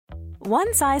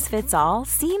One size fits all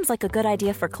seems like a good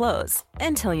idea for clothes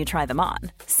until you try them on.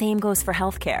 Same goes for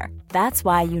healthcare. That's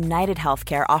why United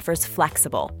Healthcare offers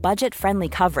flexible, budget-friendly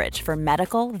coverage for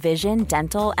medical, vision,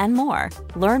 dental, and more.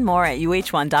 Learn more at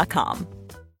uh1.com.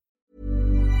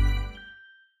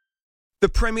 The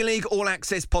Premier League All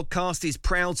Access podcast is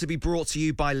proud to be brought to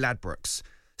you by Ladbrokes.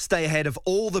 Stay ahead of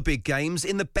all the big games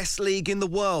in the best league in the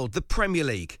world, the Premier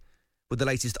League. With the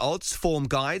latest odds, form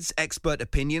guides, expert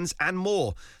opinions and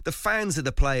more, the fans are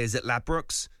the players at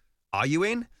Ladbrokes. Are you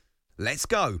in? Let's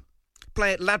go.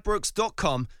 Play at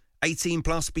ladbrokes.com, 18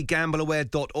 plus,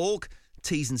 begambleaware.org.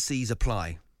 T's and C's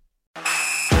apply.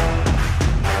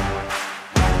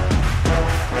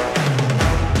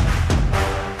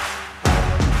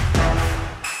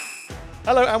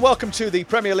 Hello and welcome to the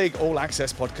Premier League All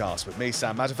Access podcast with me,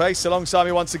 Sam Matterface. Alongside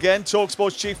me once again,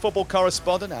 TalkSport's chief football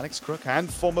correspondent, Alex Crook, and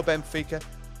former Benfica,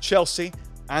 Chelsea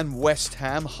and West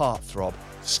Ham heartthrob,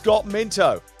 Scott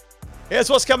Minto.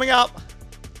 Here's what's coming up.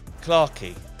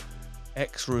 Clarkey,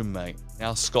 ex-roommate,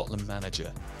 now Scotland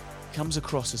manager, comes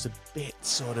across as a bit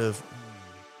sort of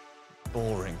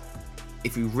boring.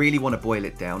 If we really want to boil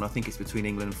it down, I think it's between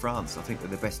England and France. I think they're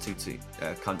the best two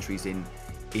countries in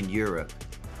Europe.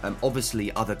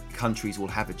 Obviously, other countries will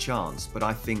have a chance, but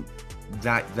I think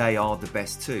that they are the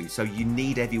best too. So you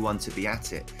need everyone to be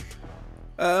at it.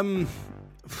 I'm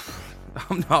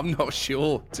not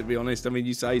sure, to be honest. I mean,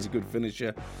 you say he's a good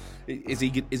finisher. Is he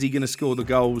going to score the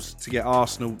goals to get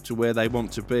Arsenal to where they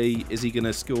want to be? Is he going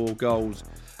to score goals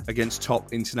against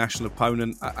top international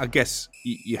opponent? I guess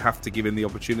you have to give him the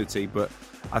opportunity, but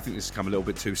I think this has come a little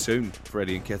bit too soon for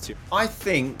Eddie Nketiah. I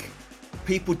think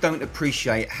people don't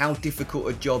appreciate how difficult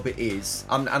a job it is,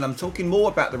 and I'm talking more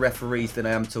about the referees than I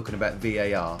am talking about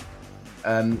VAR.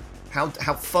 How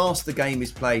fast the game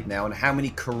is played now and how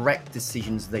many correct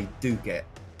decisions they do get.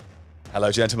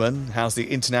 Hello, gentlemen. How's the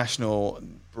international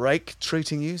break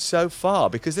treating you so far?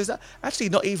 Because there's actually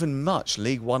not even much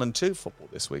League 1 and 2 football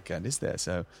this weekend, is there?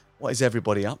 So what is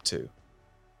everybody up to?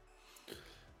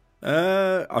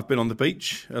 I've been on the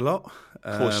beach a lot.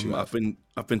 Of course you have.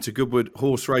 I've been to Goodwood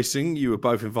horse racing. You were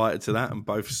both invited to that and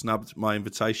both snubbed my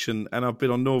invitation. And I've been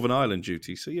on Northern Ireland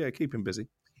duty. So yeah, keep him busy.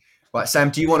 Right,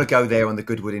 Sam, do you want to go there on the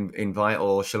Goodwood invite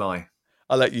or shall I?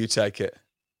 I'll let you take it.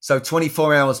 So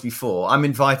 24 hours before, I'm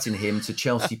inviting him to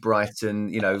Chelsea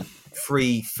Brighton,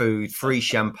 free food, free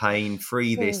champagne,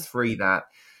 free this, free that,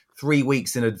 3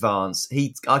 weeks in advance.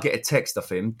 I get a text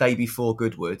off him day before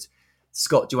Goodwood.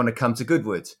 Scott, do you want to come to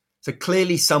Goodwood? So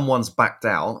clearly someone's backed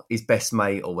out, his best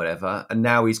mate or whatever, and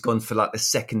now he's gone for like the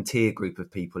second tier group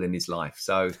of people in his life.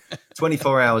 So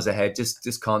 24 hours ahead,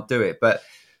 just can't do it. But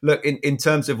look, in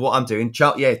terms of what I'm doing,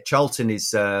 Charlton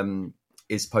is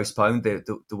postponed,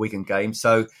 the Wigan game.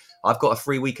 So I've got a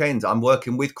free weekend. I'm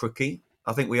working with Crookie.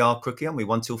 I think we are Crookie, and we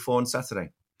 1 till 4 on Saturday.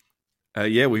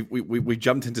 We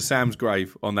jumped into Sam's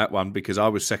grave on that one because I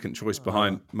was second choice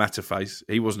behind Matterface.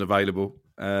 He wasn't available,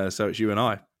 so it's you and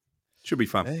I. Should be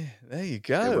fun. There you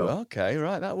go. Okay,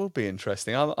 right. That will be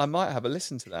interesting. I might have a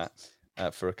listen to that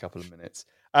for a couple of minutes.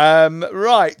 I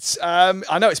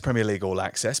know it's Premier League All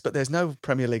Access, but there's no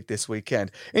Premier League this weekend.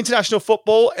 International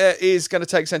football is going to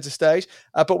take centre stage,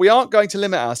 but we aren't going to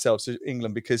limit ourselves to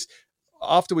England because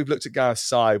after we've looked at Gareth's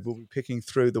side, we'll be picking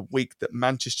through the week that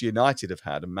Manchester United have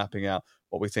had and mapping out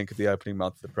what we think of the opening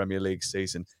month of the Premier League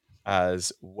season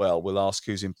as well. We'll ask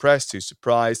who's impressed, who's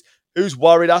surprised, who's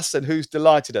worried us and who's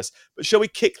delighted us. But shall we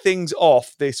kick things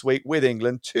off this week with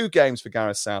England? 2 games for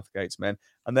Gareth Southgate's men,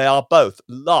 and they are both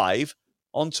live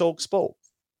on TalkSport.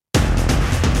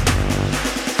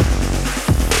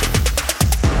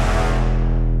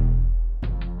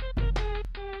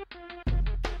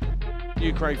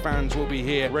 Ukraine fans will be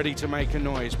here ready to make a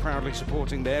noise, proudly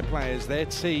supporting their players, their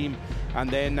team and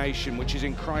their nation, which is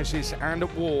in crisis and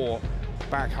at war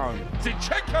back home.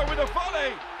 Zinchenko with a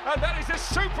volley, and that is a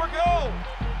super goal.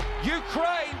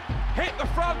 Ukraine hit the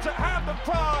front at Hampden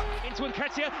Park. Into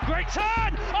Nketiah, great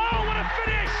turn! Oh, what a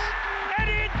finish!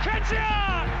 Eddie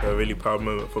Nketiah! A really proud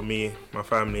moment for me, my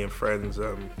family and friends.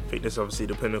 I think this is obviously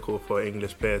the pinnacle for an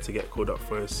English player to get called up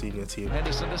for a senior team.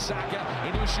 Henderson to Saka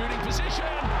into a shooting position.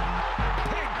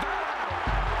 Pick that!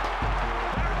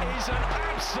 That is an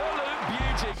absolute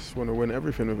beauty. Just want to win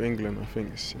everything with England. I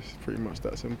think it's pretty much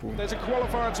that simple. There's a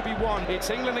qualifier to be won. It's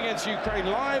England against Ukraine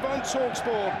live on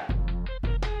TalkSport.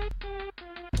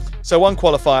 So 1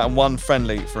 qualifier and 1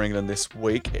 friendly for England this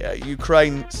week.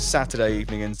 Ukraine Saturday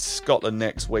evening and Scotland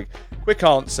next week. Quick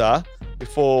answer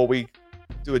before we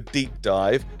do a deep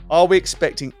dive. Are we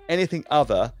expecting anything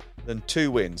other than 2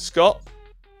 wins? Scott?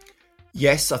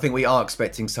 Yes, I think we are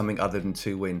expecting something other than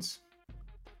 2 wins.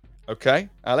 Okay,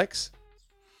 Alex?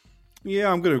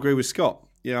 Yeah, I'm going to agree with Scott.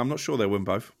 Yeah, I'm not sure they'll win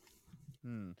both.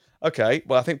 Okay,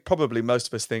 well, I think probably most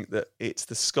of us think that it's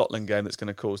the Scotland game that's going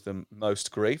to cause them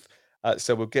most grief.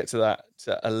 So we'll get to that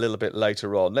a little bit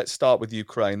later on. Let's start with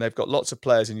Ukraine. They've got lots of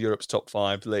players in Europe's top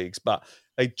 5 leagues, but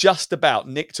they just about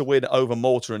nicked a win over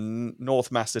Malta and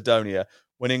North Macedonia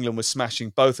when England was smashing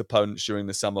both opponents during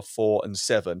the summer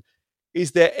 4-7.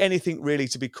 Is there anything really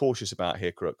to be cautious about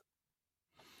here, Crook?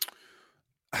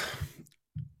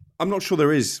 I'm not sure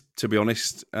there is, to be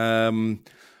honest.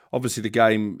 Obviously, the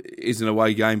game is an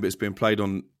away game, but it's being played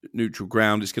on neutral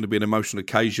ground. It's going to be an emotional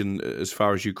occasion as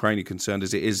far as Ukraine are concerned,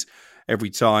 as it is every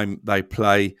time they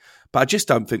play. But I just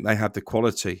don't think they have the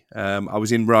quality. I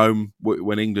was in Rome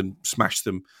when England smashed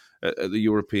them at the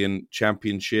European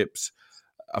Championships.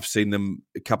 I've seen them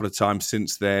a couple of times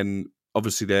since then.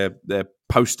 Obviously, their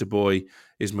poster boy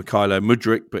is Mykhailo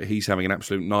Mudryk, but he's having an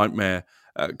absolute nightmare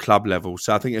at club level.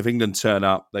 So I think if England turn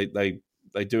up, they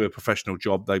do a professional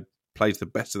job. They play to the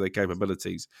best of their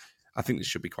capabilities. I think this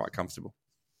should be quite comfortable.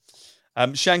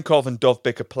 Shankov and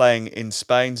Dovbyk are playing in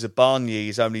Spain. Zabarnyi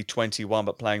is only 21,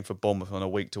 but playing for Bournemouth on a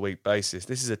week-to-week basis.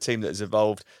 This is a team that has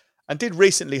evolved and did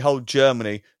recently hold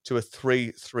Germany to a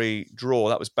 3-3 draw.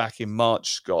 That was back in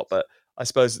March, Scott, but I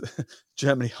suppose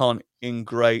Germany aren't in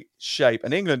great shape.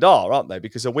 And England are, aren't they?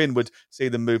 Because a win would see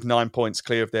them move 9 points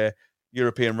clear of their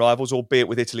European rivals, albeit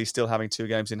with Italy still having 2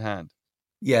 games in hand.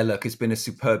 Yeah, look, it's been a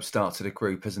superb start to the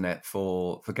group, hasn't it,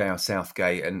 for Gareth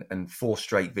Southgate and 4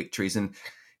 straight victories. And,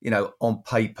 you know, on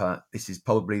paper, this is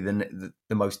probably the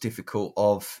most difficult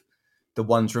of the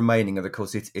ones remaining. And of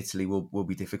course, Italy will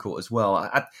be difficult as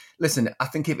well. Listen, I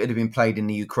think if it had been played in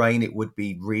the Ukraine, it would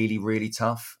be really, really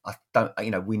tough.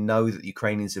 We know that the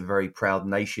Ukrainians are a very proud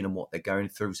nation and what they're going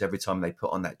through. So every time they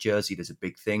put on that jersey, there's a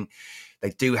big thing. They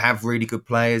do have really good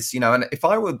players, and if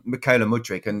I were Mykhailo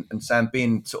Mudryk and Sam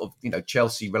being sort of,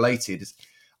 Chelsea related,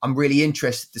 I'm really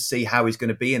interested to see how he's going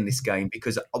to be in this game,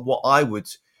 because what I would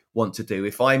want to do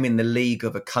if I'm in the league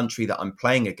of a country that I'm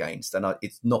playing against and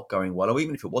it's not going well, or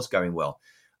even if it was going well,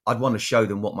 I'd want to show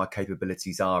them what my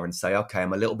capabilities are and say, okay,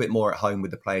 I'm a little bit more at home with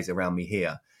the players around me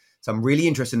here. So I'm really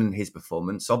interested in his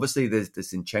performance. Obviously, there's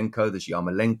Zinchenko, there's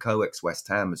Yarmolenko, ex-West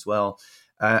Ham as well.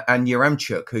 And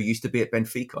Yaremchuk, who used to be at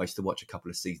Benfica, I used to watch a couple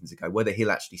of seasons ago. Whether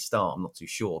he'll actually start, I'm not too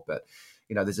sure. But,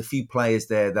 there's a few players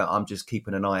there that I'm just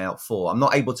keeping an eye out for. I'm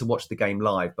not able to watch the game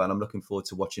live, but I'm looking forward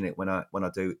to watching it when I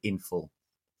do in full.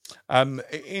 In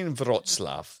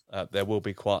Wroclaw, there will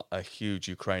be quite a huge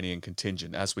Ukrainian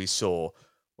contingent, as we saw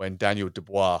when Daniel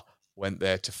Dubois went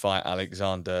there to fight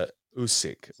Alexander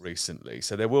Usyk recently.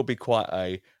 So there will be quite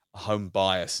a home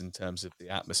bias in terms of the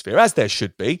atmosphere, as there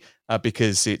should be,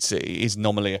 because it is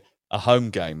normally a home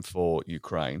game for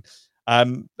Ukraine.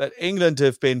 But England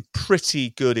have been pretty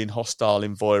good in hostile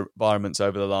environments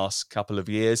over the last couple of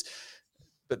years,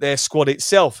 but their squad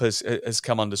itself has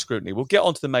come under scrutiny. We'll get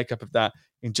onto the makeup of that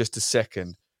in just a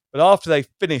second. But after they've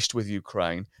finished with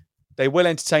Ukraine, they will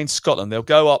entertain Scotland. They'll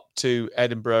go up to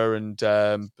Edinburgh and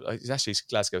it's actually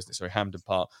Glasgow, Hampden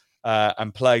Park,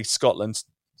 and play Scotland.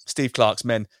 Steve Clarke's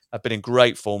men have been in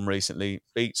great form recently,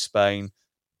 beat Spain.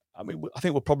 I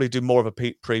think we'll probably do more of a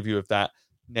preview of that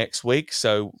next week,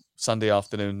 so Sunday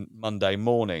afternoon, Monday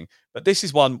morning. But this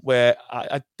is one where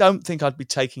I don't think I'd be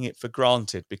taking it for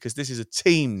granted, because this is a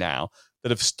team now that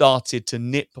have started to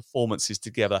knit performances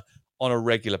together on a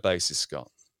regular basis, Scott.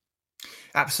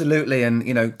 Absolutely. And,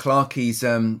 Clarkie's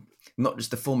not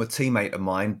just a former teammate of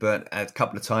mine, but a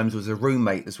couple of times was a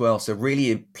roommate as well. So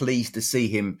really pleased to see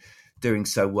him doing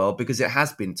so well, because it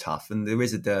has been tough and there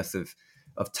is a dearth of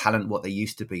talent what they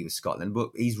used to be with Scotland, but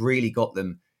he's really got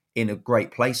them in a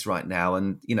great place right now.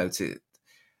 And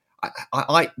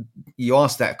you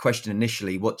asked that question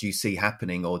initially, what do you see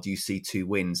happening, or do you see 2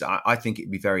 wins? I think it'd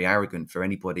be very arrogant for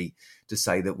anybody to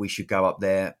say that we should go up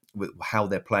there with how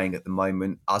they're playing at the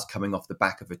moment, us coming off the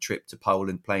back of a trip to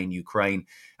Poland, playing Ukraine,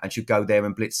 and should go there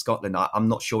and blitz Scotland. I'm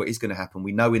not sure it is going to happen.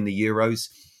 We know in the Euros,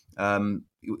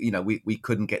 we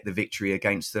couldn't get the victory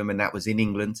against them, and that was in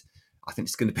England. I think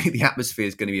the atmosphere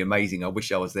is going to be amazing. I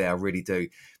wish I was there. I really do.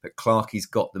 But Clarkie's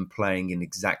got them playing in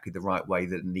exactly the right way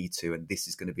that they need to, and this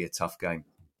is going to be a tough game.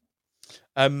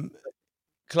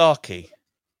 Clarkie,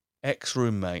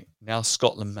 ex-roommate, now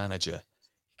Scotland manager,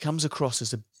 comes across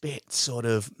as a bit sort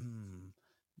of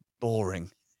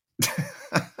boring.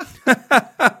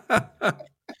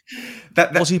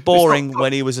 Was he boring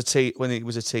when he was a teammate,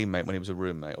 when he was a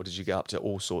roommate, or did you get up to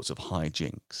all sorts of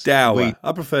hijinks? Dour.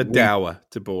 I prefer dour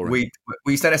to boring.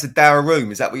 You say that's a dour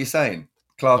room. Is that what you're saying,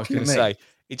 Clark? I was going to say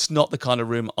it's not the kind of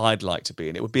room I'd like to be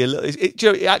in. It would be a little.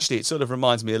 It sort of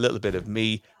reminds me a little bit of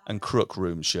me and Crook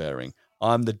room sharing.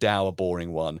 I'm the dour,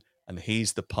 boring one, and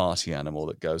he's the party animal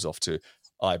that goes off to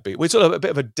IB. We're sort of a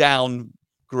bit of a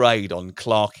downgrade on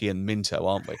Clarkey and Minto,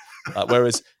 aren't we?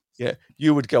 Whereas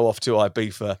you would go off to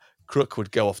IB for, Crook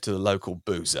would go off to the local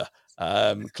boozer.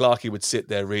 Clarkey would sit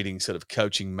there reading sort of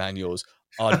coaching manuals.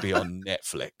 I'd be on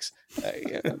Netflix.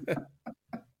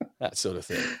 That sort of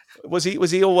thing. Was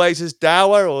he always as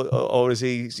dour, or is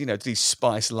he, did he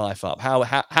spice life up?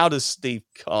 How does Steve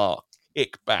Carr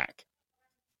kick back?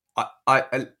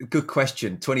 Good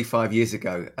question. 25 years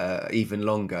ago, even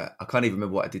longer. I can't even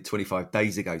remember what I did 25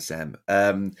 days ago, Sam.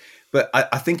 But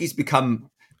I think he's become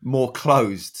more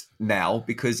closed now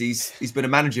because he's been a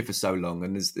manager for so long,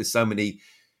 and there's so many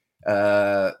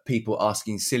people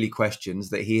asking silly questions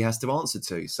that he has to answer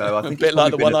to. So I think a bit like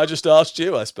the one I just asked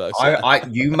you, I suppose.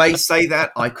 You may say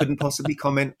that. I couldn't possibly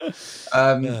comment.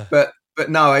 But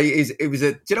no, it was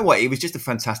do you know what? He was just a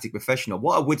fantastic professional.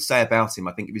 What I would say about him,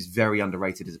 I think he was very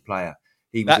underrated as a player.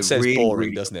 That says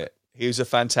boring, doesn't it? He was a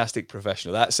fantastic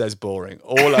professional. That says boring.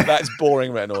 That's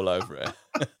boring written all over it.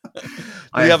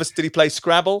 Did he play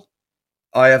Scrabble?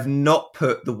 I have not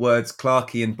put the words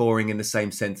Clarkey and boring in the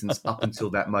same sentence up until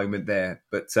that moment there.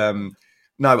 But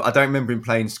no, I don't remember him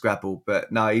playing Scrabble.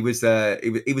 But no, he was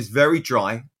very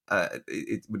dry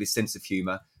with his sense of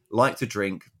humour. Liked to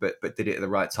drink, but did it at the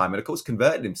right time. And of course,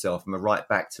 converted himself from a right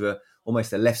back to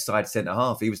almost a left side centre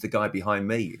half. He was the guy behind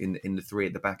me in the three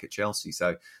at the back at Chelsea.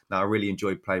 So no, I really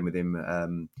enjoyed playing with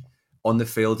him on the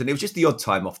field. And it was just the odd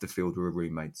time off the field we were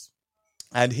roommates.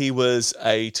 And he was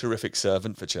a terrific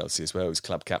servant for Chelsea as well. He was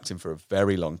club captain for a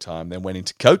very long time, then went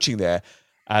into coaching there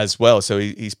as well. So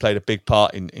he's played a big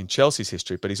part in Chelsea's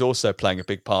history, but he's also playing a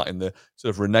big part in the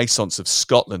sort of renaissance of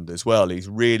Scotland as well. He's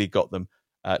really got them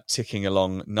ticking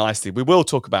along nicely. We will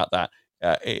talk about that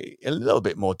in a little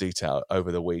bit more detail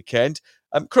over the weekend.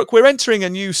 Crook, we're entering a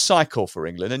new cycle for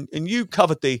England, and you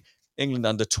covered the England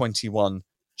under-21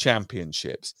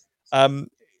 championships.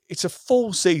 It's a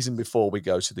full season before we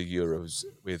go to the Euros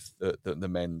with the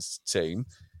men's team.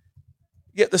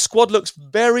 Yet the squad looks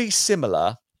very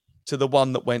similar to the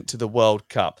one that went to the World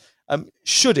Cup.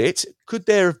 Could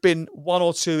there have been one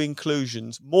or two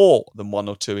inclusions, more than one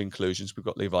or two inclusions? We've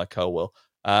got Levi Colwill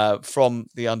from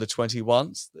the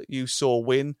under-21s that you saw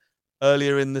win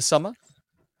earlier in the summer?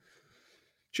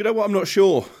 Do you know what? I'm not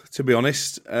sure, to be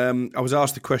honest. I was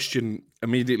asked the question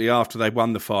immediately after they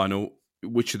won the final,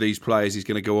 which of these players is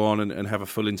going to go on and have a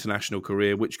full international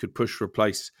career, which could push for a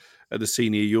place at the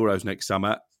Senior Euros next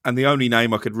summer. And the only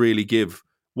name I could really give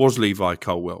was Levi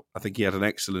Colwill. I think he had an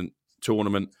excellent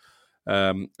tournament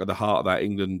at the heart of that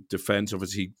England defence.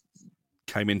 Obviously, he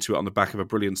came into it on the back of a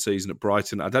brilliant season at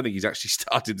Brighton. I don't think he's actually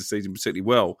started the season particularly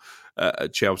well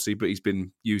at Chelsea, but he's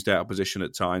been used out of position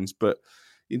at times. But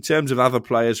in terms of other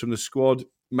players from the squad,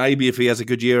 maybe if he has a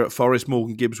good year at Forest,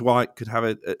 Morgan Gibbs-White could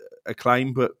have a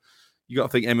claim, but you got to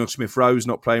think Emil Smith-Rowe's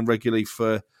not playing regularly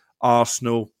for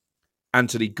Arsenal.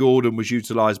 Anthony Gordon was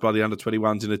utilised by the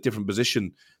under-21s in a different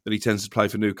position than he tends to play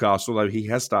for Newcastle, although he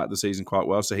has started the season quite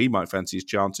well, so he might fancy his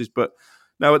chances. But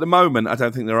no, at the moment, I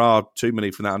don't think there are too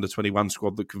many from that under-21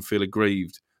 squad that can feel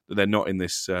aggrieved that they're not in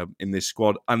this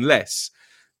squad, unless,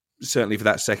 certainly for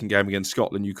that second game against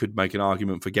Scotland, you could make an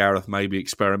argument for Gareth maybe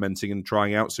experimenting and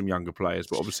trying out some younger players.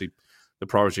 But obviously, the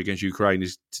priority against Ukraine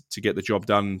is to get the job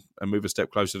done and move a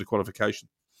step closer to qualification.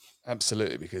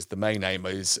 Absolutely, because the main aim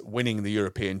is winning the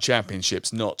European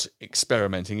Championships, not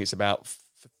experimenting. It's about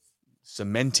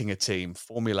cementing a team,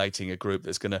 formulating a group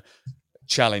that's going to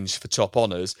challenge for top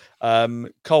honours.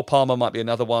 Cole Palmer might be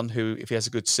another one who, if he has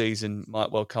a good season,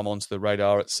 might well come onto the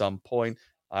radar at some point.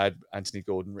 I had Anthony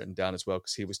Gordon written down as well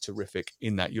because he was terrific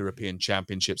in that European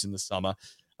Championships in the summer.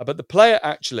 But the player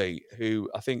actually who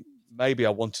I think maybe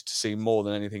I wanted to see more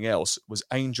than anything else was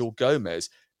Angel Gomez,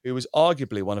 who was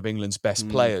arguably one of England's best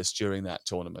players during that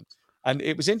tournament. And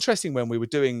it was interesting when we were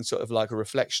doing sort of like a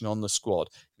reflection on the squad.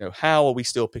 You know, how are we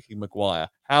still picking Maguire?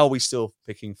 How are we still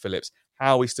picking Phillips?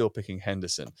 How are we still picking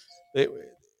Henderson?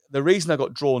 The reason I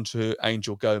got drawn to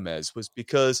Angel Gomez was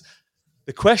because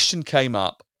the question came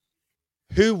up,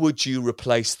 who would you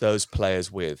replace those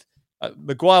players with?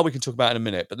 Maguire we can talk about in a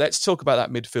minute, but let's talk about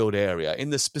that midfield area. In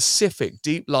the specific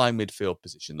deep-lying midfield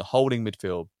position, the holding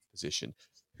midfield position,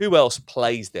 who else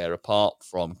plays there apart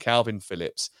from Calvin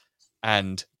Phillips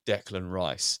and Declan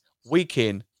Rice? Week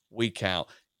in, week out.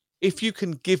 If you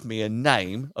can give me a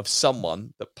name of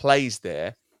someone that plays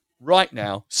there right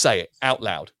now, say it out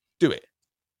loud. Do it.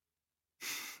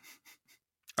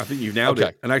 I think you've nailed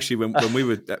it. And actually, when we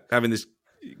were having this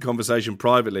conversation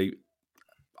privately,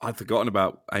 I'd forgotten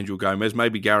about Angel Gomez.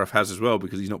 Maybe Gareth has as well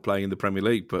because he's not playing in the Premier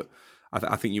League. But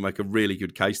I think you make a really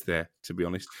good case there, to be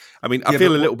honest. I mean, I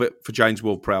feel a little bit for James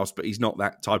Ward-Prowse, but he's not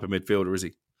that type of midfielder, is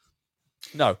he?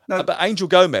 No, but Angel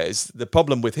Gomez, the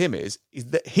problem with him is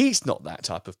that he's not that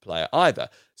type of player either.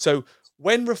 So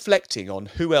when reflecting on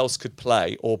who else could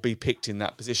play or be picked in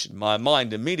that position, my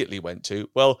mind immediately went to,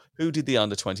 well, who did the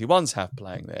under-21s have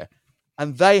playing there?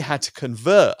 And they had to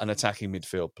convert an attacking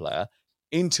midfield player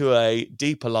into a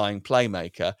deeper lying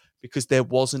playmaker because there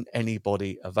wasn't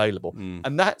anybody available.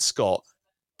 And that, Scott,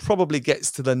 probably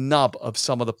gets to the nub of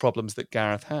some of the problems that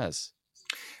Gareth has.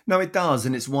 No, it does,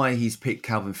 and it's why he's picked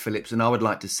Calvin Phillips. And I would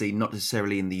like to see, not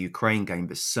necessarily in the Ukraine game,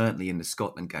 but certainly in the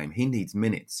Scotland game, he needs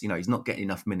minutes. You know, he's not getting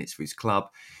enough minutes for his club.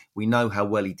 We know how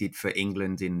well he did for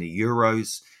England in the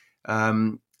Euros,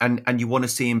 and you want to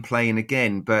see him playing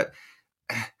again. But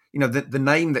you know, the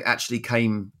name that actually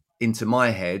came into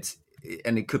my head,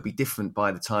 and it could be different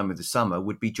by the time of the summer,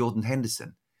 would be Jordan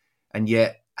Henderson. And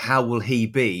yet, how will he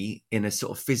be in a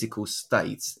sort of physical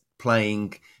state?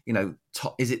 Playing, you know,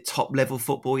 is it top level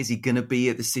football? Is he going to be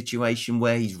at the situation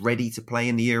where he's ready to play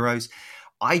in the Euros?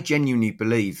 I genuinely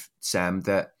believe, Sam,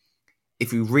 that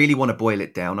if we really want to boil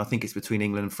it down, I think it's between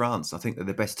England and France. I think they're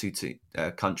the best two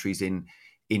countries in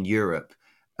Europe.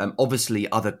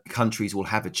 Obviously, other countries will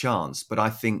have a chance, but I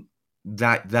think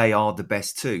that they are the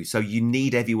best two. So you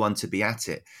need everyone to be at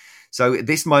it. So at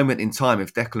this moment in time,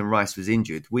 if Declan Rice was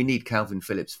injured, we need Calvin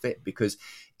Phillips fit because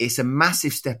it's a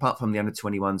massive step up from the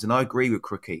under-21s. And I agree with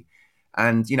Crookie.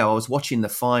 And, you know, I was watching the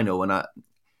final and I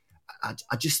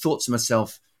just thought to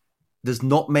myself, there's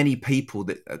not many people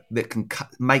that can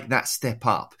make that step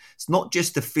up. It's not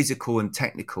just the physical and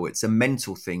technical. It's a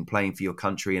mental thing playing for your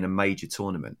country in a major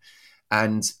tournament.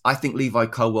 And I think Levi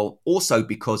Colwill, also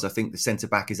because I think the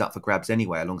centre-back is up for grabs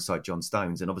anyway alongside John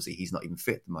Stones. And obviously he's not even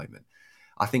fit at the moment.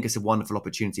 I think it's a wonderful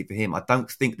opportunity for him. I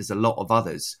don't think there's a lot of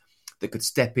others that could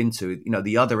step into, you know,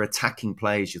 the other attacking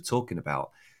players you're talking about.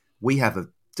 We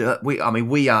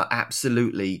are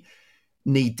absolutely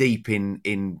knee deep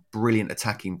in brilliant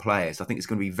attacking players. I think it's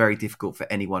going to be very difficult for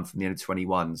anyone from the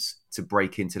under-21s to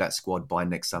break into that squad by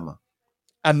next summer.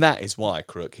 And that is why,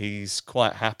 Crook, he's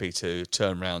quite happy to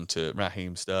turn around to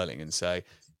Raheem Sterling and say,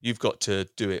 you've got to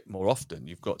do it more often.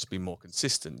 You've got to be more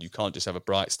consistent. You can't just have a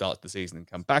bright start to the season and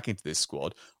come back into this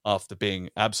squad after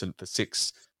being absent for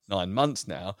 6-9 months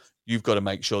now. You've got to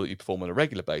make sure that you perform on a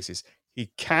regular basis. He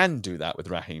can do that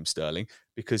with Raheem Sterling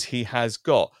because he has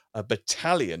got a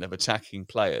battalion of attacking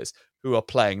players who are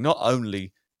playing not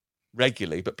only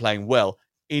regularly, but playing well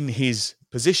in his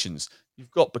positions.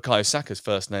 You've got Bukayo Saka's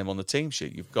first name on the team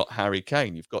sheet. You've got Harry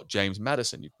Kane. You've got James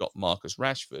Maddison. You've got Marcus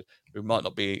Rashford, who might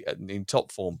not be in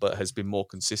top form, but has been more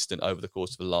consistent over the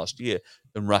course of the last year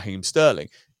than Raheem Sterling.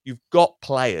 You've got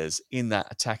players in that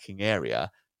attacking area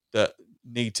that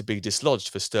need to be dislodged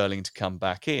for Sterling to come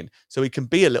back in. So he can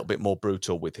be a little bit more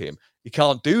brutal with him. You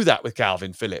can't do that with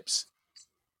Calvin Phillips.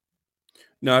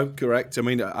 No, correct. I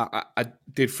mean, I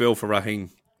did feel for Raheem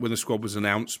when the squad was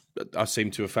announced. I seem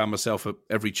to have found myself at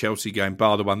every Chelsea game,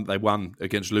 bar the one that they won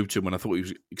against Luton when I thought he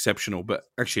was exceptional. But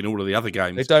actually, in all of the other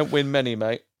games, they don't win many,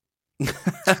 mate.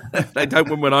 They don't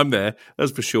win when I'm there,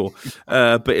 that's for sure.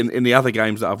 But in the other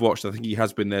games that I've watched, I think he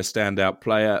has been their standout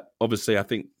player. Obviously, I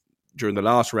think during the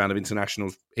last round of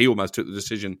internationals, he almost took the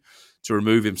decision to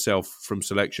remove himself from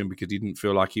selection because he didn't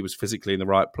feel like he was physically in the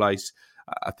right place.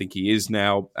 I think he is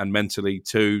now, and mentally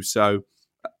too. So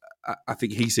I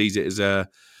think he sees it as a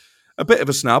bit of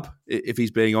a snub, if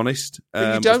he's being honest.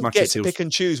 But you don't get to pick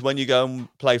and choose when you go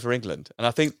and play for England. And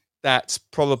I think that's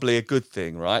probably a good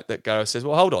thing, right? That Gareth says,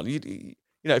 well, hold on. You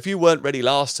know, if you weren't ready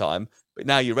last time, but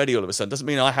now you're ready all of a sudden, doesn't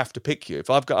mean I have to pick you. If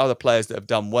I've got other players that have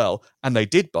done well, and they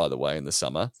did, by the way, in the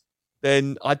summer,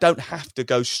 then I don't have to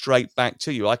go straight back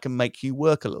to you. I can make you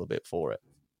work a little bit for it.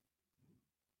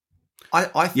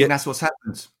 I think that's what's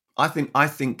happened. I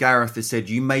think Gareth has said,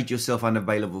 you made yourself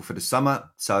unavailable for the summer.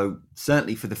 So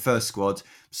certainly for the first squad,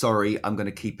 sorry, I'm going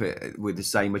to keep it with the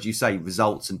same. As you say,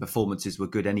 results and performances were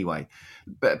good anyway.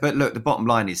 But look, the bottom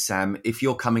line is, Sam, if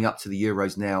you're coming up to the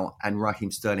Euros now and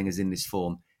Raheem Sterling is in this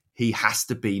form, he has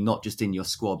to be not just in your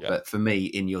squad, but for me,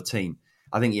 in your team.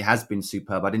 I think he has been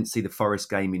superb. I didn't see the Forest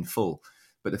game in full,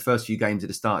 but the first few games at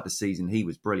the start of the season, he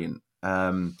was brilliant.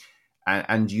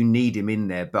 And you need him in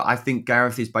there. But I think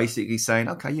Gareth is basically saying,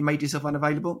 okay, you made yourself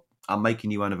unavailable. I'm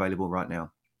making you unavailable right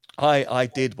now. I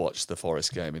did watch the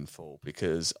Forest game in full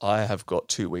because I have got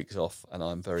 2 weeks off and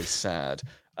I'm very sad.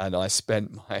 And I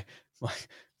spent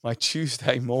my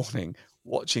Tuesday morning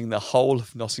watching the whole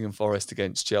of Nottingham Forest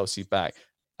against Chelsea back.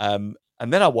 And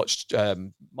then I watched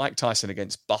Mike Tyson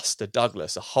against Buster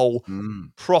Douglas, a whole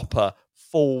proper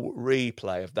full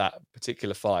replay of that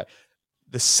particular fight.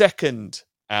 The second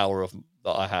hour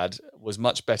that I had was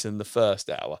much better than the first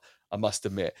hour, I must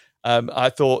admit. I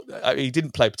thought he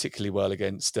didn't play particularly well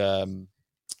against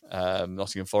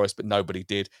Nottingham Forest, but nobody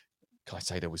did.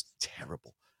 Caicedo was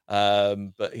terrible.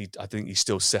 But I think he's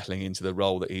still settling into the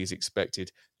role that he's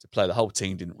expected to play. The whole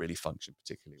team didn't really function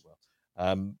particularly well.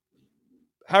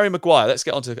 Harry Maguire, let's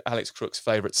get on to Alex Crook's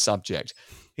favourite subject.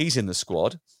 He's in the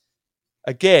squad.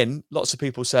 Again, lots of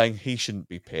people saying he shouldn't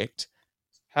be picked.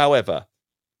 However,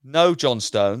 no John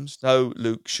Stones, no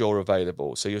Luke Shaw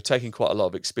available. So you're taking quite a lot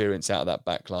of experience out of that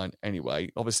back line anyway.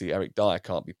 Obviously, Eric Dyer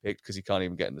can't be picked because he can't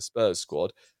even get in the Spurs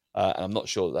squad. And I'm not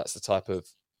sure that's the type of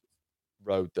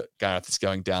road that Gareth is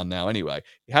going down now anyway.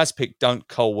 He has picked Dunk,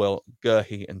 Colwell,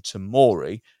 Gurhey and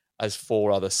Tamori as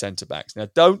 4 other centre-backs. Now,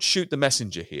 don't shoot the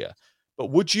messenger here,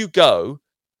 but would you go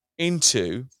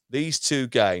into these 2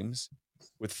 games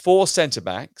with 4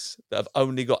 centre-backs that have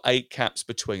only got 8 caps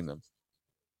between them?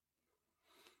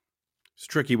 It's a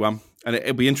tricky one. And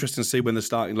it'll be interesting to see when the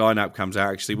starting lineup comes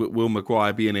out, actually. Will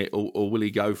Maguire be in it or will he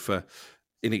go for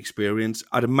inexperience?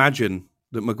 I'd imagine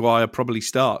that Maguire probably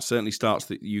certainly starts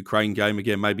the Ukraine game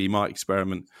again. Maybe he might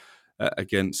experiment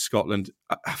against Scotland.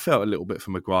 I felt a little bit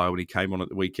for Maguire when he came on at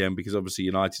the weekend because obviously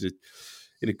United are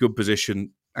in a good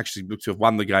position, actually looked to have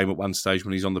won the game at one stage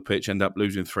when he's on the pitch, end up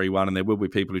losing 3-1, and there will be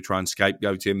people who try and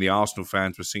scapegoat him. The Arsenal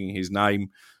fans were singing his name,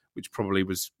 which probably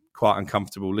was quite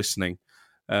uncomfortable listening.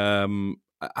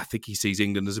 I think he sees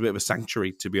England as a bit of a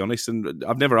sanctuary, to be honest. And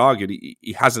I've never argued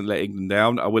he hasn't let England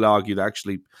down. I will argue that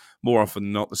actually more often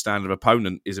than not the standard of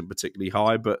opponent isn't particularly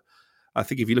high. But I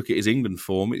think if you look at his England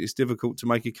form, it's difficult to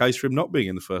make a case for him not being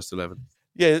in the first 11.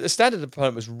 Yeah, the standard of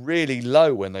opponent was really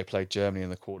low when they played Germany in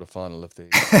the quarterfinal of the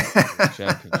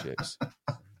championships.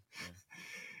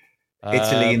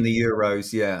 Italy in the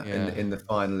Euros, in the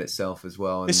final itself as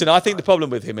well. Listen, I think the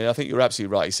problem with him, and I think you're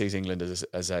absolutely right, he sees England as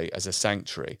a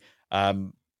sanctuary.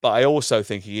 But I also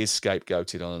think he is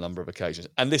scapegoated on a number of occasions.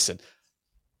 And listen,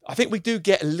 I think we do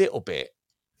get a little bit,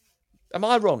 am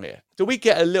I wrong here? Do we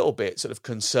get a little bit sort of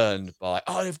concerned by,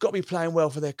 they've got to be playing well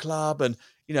for their club, and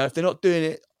if they're not doing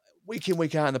it week in,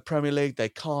 week out in the Premier League, they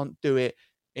can't do it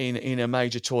in a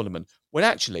major tournament. When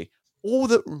actually, all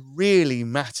that really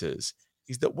matters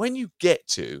is that when you get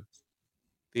to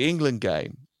the England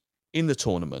game in the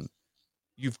tournament,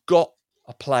 you've got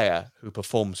a player who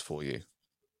performs for you.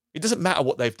 It doesn't matter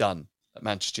what they've done at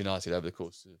Manchester United over the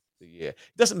course of the year.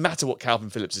 It doesn't matter what Calvin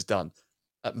Phillips has done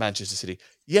at Manchester City.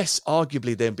 Yes,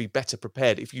 arguably they'll be better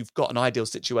prepared if you've got an ideal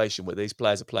situation where these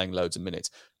players are playing loads of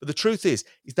minutes. But the truth is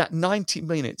that 90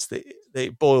 minutes that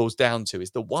it boils down to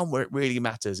is the one where it really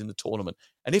matters in the tournament.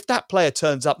 And if that player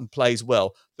turns up and plays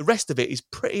well, the rest of it is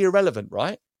pretty irrelevant,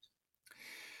 right?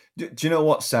 Do you know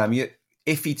what, Sam?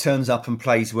 If he turns up and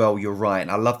plays well, you're right. And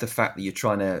I love the fact that you're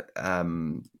trying to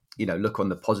look on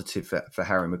the positive for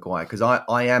Harry Maguire, because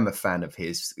I am a fan of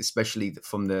his, especially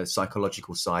from the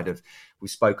psychological side of,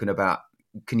 we've spoken about,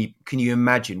 can you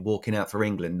imagine walking out for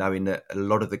England knowing that a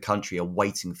lot of the country are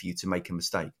waiting for you to make a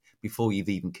mistake before you've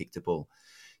even kicked a ball?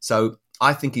 So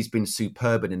I think he's been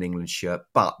superb in an England shirt,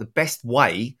 but the best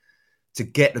way to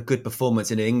get a good performance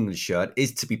in an England shirt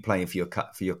is to be playing for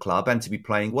your club and to be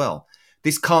playing well.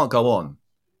 This can't go on.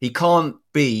 He can't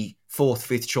be 4th,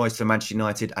 5th choice for Manchester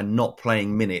United and not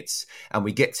playing minutes. And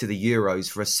we get to the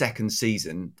Euros for a second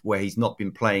season where he's not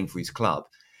been playing for his club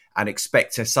and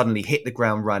expect to suddenly hit the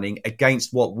ground running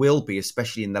against what will be,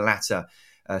 especially in the latter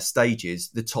stages,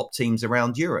 the top teams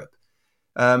around Europe.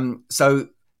 So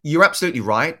you're absolutely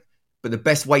right. But the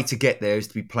best way to get there is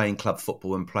to be playing club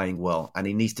football and playing well. And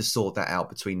he needs to sort that out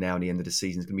between now and the end of the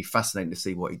season. It's going to be fascinating to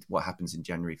see what happens in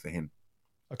January for him.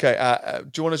 Okay,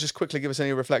 do you want to just quickly give us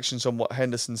any reflections on what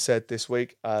Henderson said this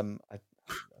week? I mean,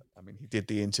 he did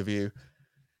the interview.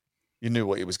 You knew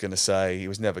what he was going to say. He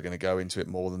was never going to go into it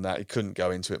more than that. He couldn't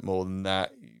go into it more than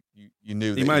that. You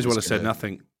knew that he might as well have said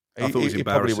nothing. I thought it was embarrassing.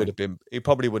 He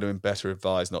probably would have been better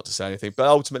advised not to say anything. But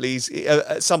ultimately,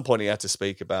 at some point, he had to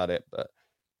speak about it. But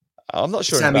I'm not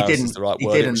sure Sam, embarrassed is the right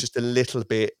word. It was just a little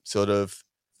bit sort of.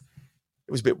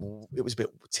 It was a bit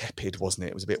tepid, wasn't it?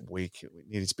 It was a bit weak. It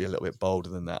needed to be a little bit bolder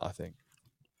than that, I think.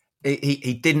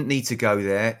 He didn't need to go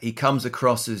there. He comes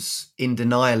across as in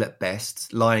denial at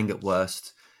best, lying at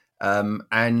worst.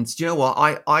 And you know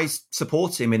what? I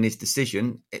support him in his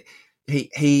decision.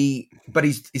 But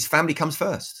his family comes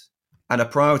first, and a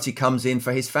priority comes in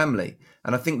for his family.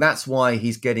 And I think that's why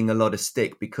he's getting a lot of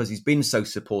stick, because he's been so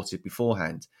supportive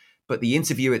beforehand. But the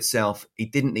interview itself, he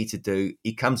didn't need to do.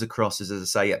 He comes across as I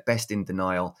say, at best in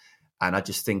denial. And I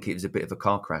just think it was a bit of a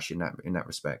car crash in that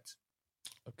respect.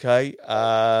 Okay.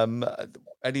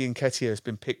 Eddie Nketiah has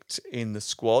been picked in the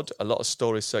squad. A lot of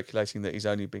stories circulating that he's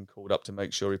only been called up to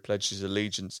make sure he pledges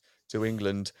allegiance to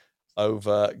England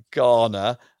over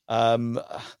Ghana.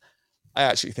 I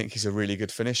actually think he's a really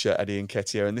good finisher, Eddie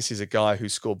Nketiah, and this is a guy who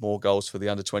scored more goals for the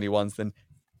under-21s than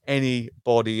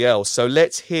anybody else. So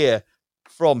let's hear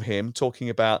from him talking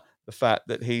about the fact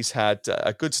that he's had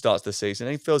a good start to the season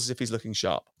and he feels as if he's looking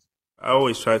sharp. I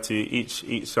always try to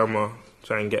each summer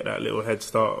try and get that little head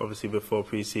start, obviously before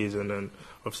pre-season, and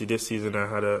obviously this season I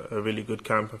had a really good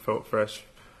camp. I felt fresh,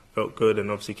 felt good, and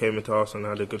obviously came into Arsenal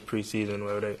and had a good pre-season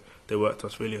where they worked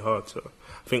us really hard. So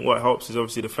I think what helps is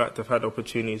obviously the fact I've had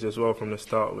opportunities as well from the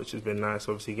start, which has been nice,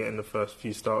 obviously getting the first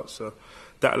few starts. So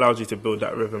that allows you to build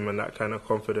that rhythm and that kind of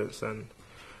confidence and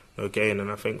gain.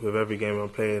 And I think with every game I'm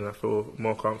playing, I feel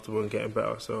more comfortable and getting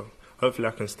better. So hopefully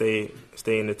I can stay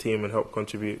in the team and help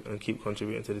contribute and keep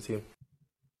contributing to the team.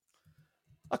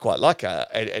 I quite like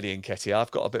Eddie Nketiah.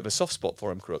 I've got a bit of a soft spot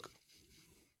for him, Crook.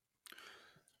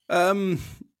 I'm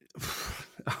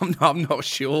not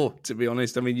sure, to be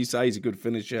honest. I mean, you say he's a good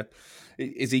finisher.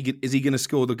 Is he going to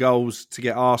score the goals to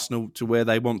get Arsenal to where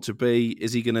they want to be?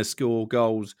 Is he going to score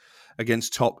goals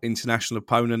against top international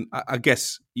opponent? I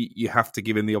guess you have to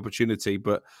give him the opportunity,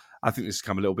 but I think this has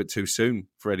come a little bit too soon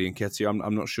for Eddie Nketiah.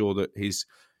 I'm not sure that his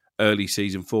early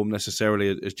season form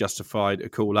necessarily has justified a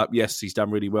call-up. Yes, he's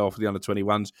done really well for the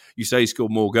under-21s. You say he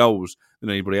scored more goals than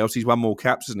anybody else. He's won more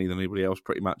caps, hasn't he, than anybody else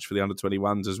pretty much for the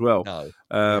under-21s as well. No,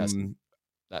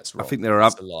 that's wrong. I think there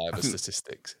are a lie of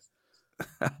statistics.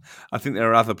 I think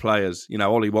there are other players.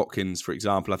 Ollie Watkins, for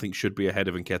example, I think should be ahead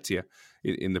of Nketiah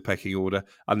in the pecking order,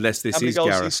 unless this is Gareth. How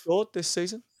many goals has he scored this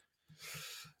season?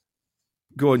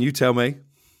 Go on, you tell me.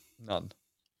 None.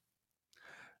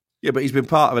 Yeah, but he's been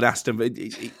part of an Aston Villa.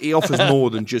 He offers more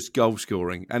than just goal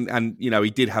scoring, and he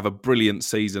did have a brilliant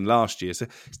season last year. So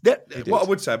what I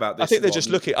would say about this, I think they're just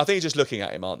looking. I think they're just looking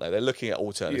at him, aren't they? They're looking at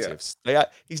alternatives. Yeah.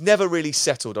 He's never really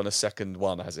settled on a second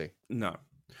one, has he? No.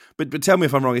 But tell me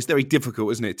if I'm wrong. It's very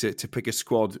difficult, isn't it, to pick a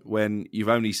squad when you've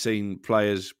only seen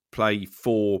players play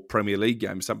 4 Premier League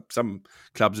games. Some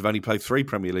clubs have only played 3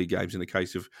 Premier League games in the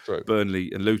case of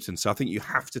Burnley and Luton. So I think you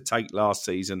have to take last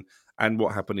season and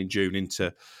what happened in June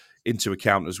into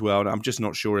account as well. And I'm just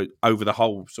not sure over the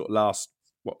whole sort of last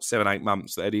 7-8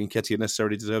 months that Eddie Nketiah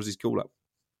necessarily deserves his call up.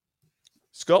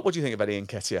 Scott, what do you think of Eddie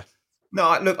Nketiah?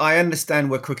 No, look, I understand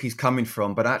where Crookie's coming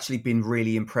from, but I've actually been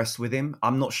really impressed with him.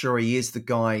 I'm not sure he is the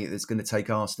guy that's going to take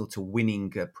Arsenal to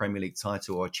winning a Premier League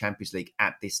title or a Champions League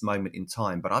at this moment in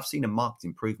time, but I've seen a marked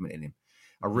improvement in him.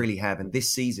 I really have. And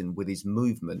this season, with his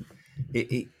movement,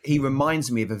 he reminds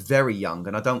me of a very young,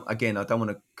 and I don't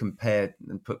want to compare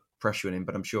and put pressure on him,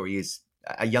 but I'm sure he is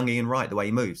a young Ian Wright, the way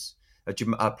he moves.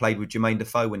 I played with Jermaine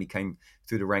Defoe when he came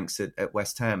through the ranks at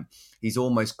West Ham. He's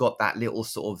almost got that little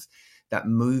sort of that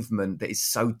movement that is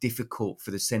so difficult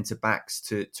for the centre-backs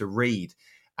to read.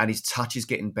 And his touch is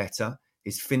getting better.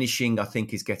 His finishing, I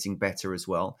think, is getting better as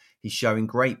well. He's showing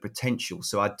great potential.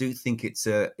 So I do think it's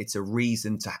a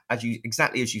reason to,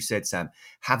 exactly as you said, Sam,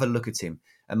 have a look at him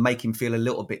and make him feel a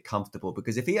little bit comfortable.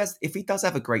 Because if he does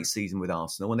have a great season with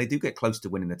Arsenal, when they do get close to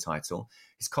winning the title,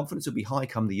 his confidence will be high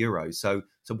come the Euros. So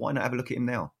why not have a look at him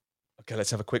now? Okay,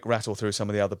 let's have a quick rattle through some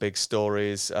of the other big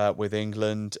stories with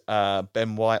England.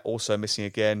 Ben White also missing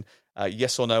again.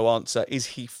 Yes or no answer. Is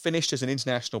he finished as an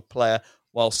international player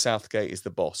while Southgate is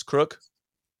the boss? Crook?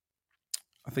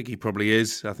 I think he probably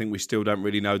is. I think we still don't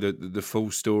really know the full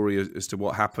story as to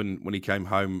what happened when he came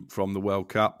home from the World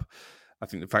Cup. I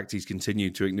think the fact he's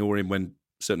continued to ignore him when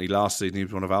certainly last season he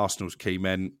was one of Arsenal's key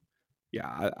men.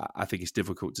 Yeah, I think it's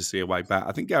difficult to see a way back.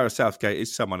 I think Gareth Southgate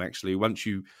is someone actually, once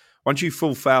you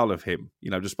fall foul of him,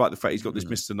 despite the fact he's got this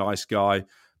Mr. Nice Guy,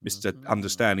 Mr.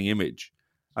 Understanding image,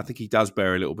 I think he does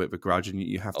bear a little bit of a grudge, and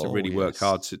you have to really work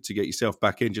hard to get yourself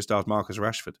back in, just as Marcus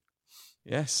Rashford.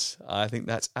 Yes, I think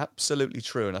that's absolutely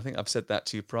true. And I think I've said that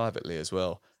to you privately as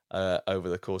well over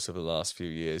the course of the last few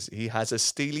years. He has a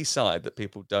steely side that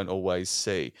people don't always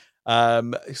see.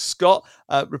 Scott,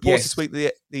 reports this week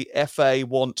the FA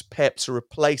want Pep to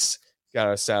replace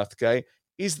Gareth Southgate.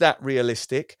 Is that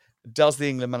realistic? Does the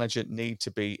England manager need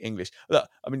to be English? Look,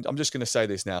 I mean, I'm just going to say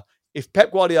this now. If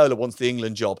Pep Guardiola wants the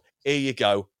England job, here you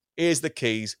go. Here's the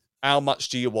keys. How much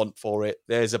do you want for it?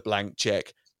 There's a blank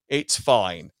check. It's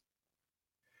fine.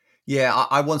 Yeah,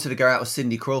 I wanted to go out with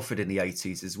Cindy Crawford in the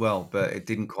 80s as well, but it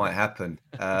didn't quite happen.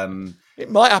 It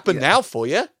might happen now for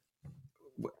you.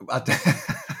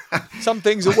 Some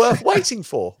things are worth waiting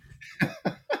for.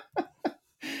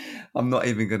 I'm not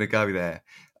even going to go there.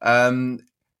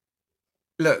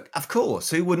 Look, of course,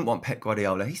 who wouldn't want Pep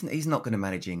Guardiola? He's not going to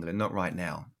manage England, not right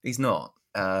now. He's not.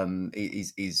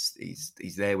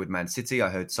 He's there with Man City. I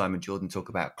heard Simon Jordan talk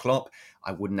about Klopp.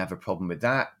 I wouldn't have a problem with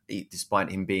that, despite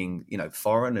him being,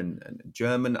 foreign and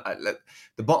German. Look,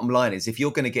 the bottom line is, if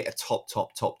you're going to get a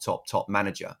top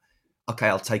manager, okay,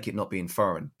 I'll take it not being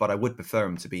foreign, but I would prefer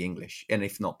him to be English, and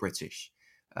if not British.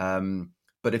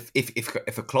 But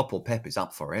if a Klopp or Pep is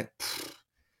up for it,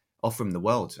 offer him the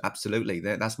world. Absolutely,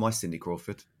 that's my Cindy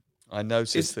Crawford. I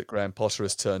noticed that Graham Potter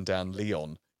has turned down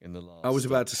Lyon in the last. I was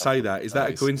about to say that. Is that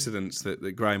a coincidence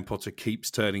that Graham Potter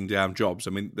keeps turning down jobs?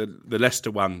 I mean, the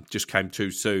Leicester one just came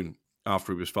too soon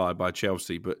after he was fired by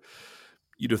Chelsea, but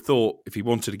you'd have thought if he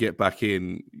wanted to get back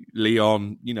in,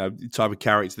 Lyon, the type of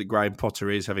character that Graham Potter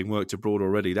is, having worked abroad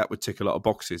already, that would tick a lot of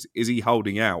boxes. Is he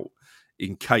holding out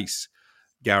in case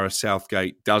Gareth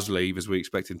Southgate does leave, as we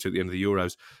expect him to at the end of the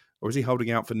Euros? Or is he holding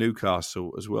out for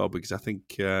Newcastle as well? Because I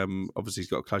think, obviously, he's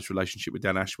got a close relationship with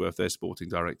Dan Ashworth, their sporting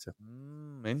director.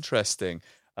 Interesting.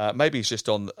 Maybe he's just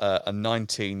on a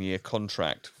 19-year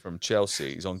contract from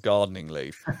Chelsea. He's on gardening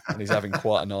leave and he's having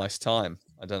quite a nice time.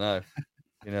 I don't know.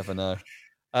 You never know.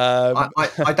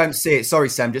 I don't see it. Sorry,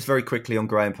 Sam, just very quickly on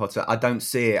Graham Potter. I don't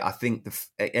see it. I think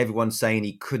everyone's saying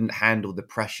he couldn't handle the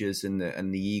pressures and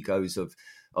the egos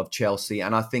of Chelsea.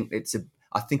 And I think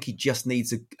he just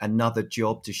needs another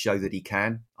job to show that he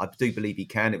can. I do believe he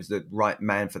can. It was the right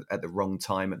man at the wrong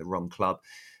time, at the wrong club.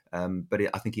 But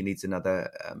I think he needs another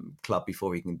club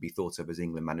before he can be thought of as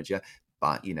England manager.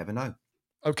 But you never know.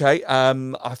 Okay.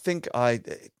 I think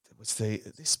it was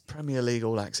this Premier League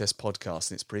All Access podcast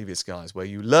and its previous guys where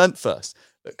you learnt first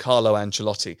that Carlo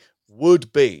Ancelotti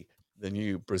would be the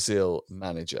new Brazil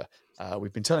manager.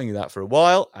 We've been telling you that for a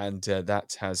while, and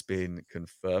that has been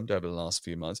confirmed over the last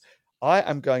few months. I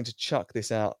am going to chuck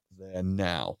this out there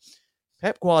now.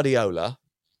 Pep Guardiola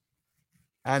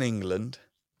and England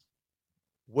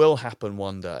will happen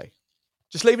one day.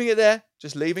 Just leaving it there.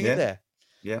 It there.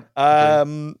 Yeah.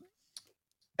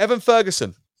 Evan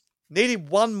Ferguson needed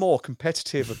one more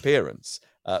competitive appearance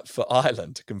for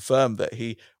Ireland to confirm that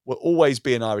he will always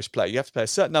be an Irish player. You have to play a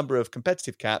certain number of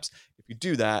competitive caps. If you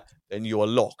do that, then you are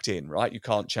locked in, right? You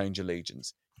can't change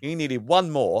allegiance. He needed one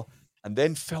more and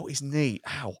then felt his knee.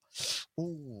 Ow.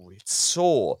 Ooh, it's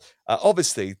sore.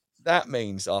 Obviously, that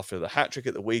means after the hat-trick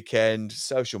at the weekend,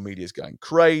 social media is going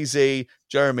crazy.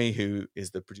 Jeremy, who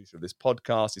is the producer of this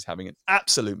podcast, is having an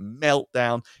absolute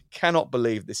meltdown. Cannot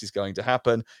believe this is going to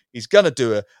happen. He's going to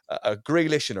do a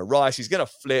Grealish and a Rice. He's going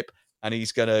to flip, and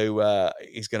he's going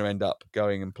to end up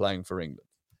going and playing for England.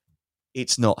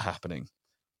 It's not happening.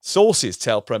 Sources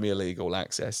tell Premier League All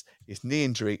Access his knee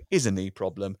injury is a knee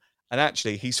problem, and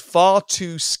actually he's far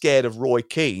too scared of Roy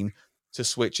Keane to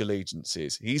switch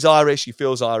allegiances. He's Irish, he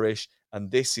feels Irish,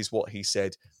 and this is what he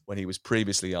said when he was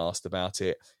previously asked about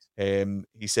it.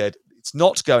 He said, it's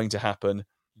not going to happen.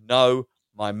 No,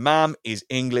 my mum is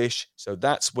English, so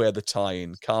that's where the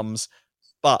tie-in comes.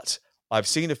 But I've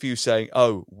seen a few saying,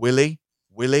 oh, Willie,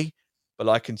 but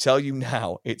I can tell you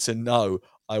now, it's a no.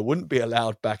 I wouldn't be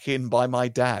allowed back in by my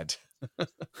dad.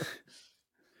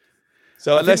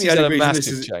 So unless he's had a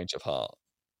massive change of heart.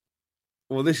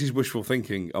 Well, this is wishful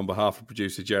thinking on behalf of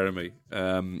producer Jeremy,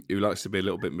 who likes to be a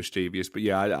little bit mischievous. But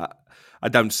yeah, I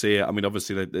don't see it. I mean,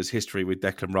 obviously there's history with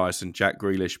Declan Rice and Jack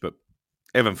Grealish, but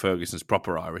Evan Ferguson's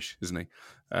proper Irish, isn't he?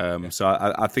 So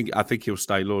I think he'll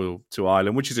stay loyal to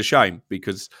Ireland, which is a shame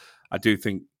because I do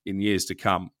think in years to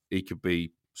come he could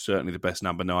be certainly the best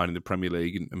number 9 in the Premier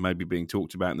League and maybe being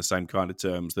talked about in the same kind of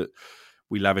terms that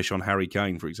we lavish on Harry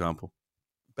Kane, for example.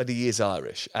 But he is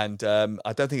Irish, and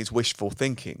I don't think it's wishful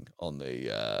thinking on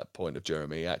the point of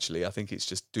Jeremy, actually. I think it's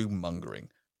just doom-mongering,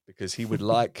 because he would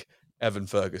like Evan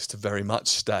Fergus to very much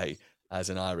stay as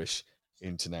an Irish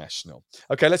international.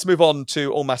 Okay, let's move on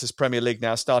to All Matters Premier League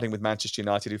now, starting with Manchester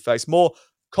United, who face more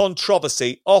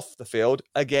controversy off the field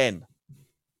again.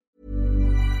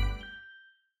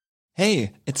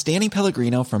 Hey, it's Danny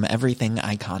Pellegrino from Everything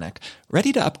Iconic.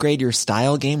 Ready to upgrade your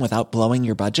style game without blowing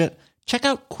your budget? Check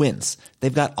out Quince.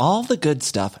 They've got all the good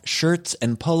stuff, shirts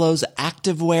and polos,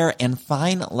 activewear, and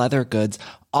fine leather goods,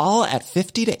 all at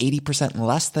 50 to 80%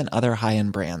 less than other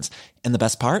high-end brands. And the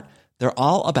best part? They're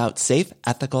all about safe,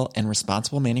 ethical, and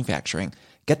responsible manufacturing.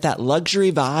 Get that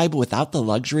luxury vibe without the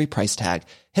luxury price tag.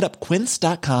 Hit up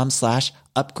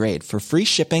quince.com/upgrade for free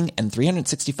shipping and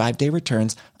 365-day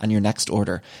returns on your next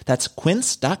order. That's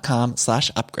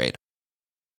quince.com/upgrade.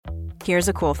 Here's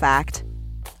a cool fact.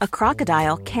 A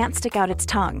crocodile can't stick out its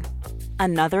tongue.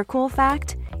 Another cool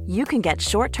fact, you can get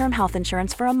short-term health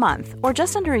insurance for a month or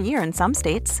just under a year in some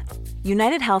states.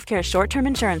 United Healthcare short-term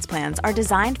insurance plans are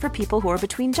designed for people who are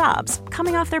between jobs,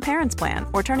 coming off their parents' plan,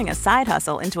 or turning a side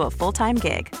hustle into a full-time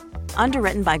gig.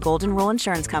 Underwritten by Golden Rule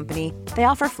Insurance Company, they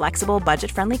offer flexible,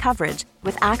 budget-friendly coverage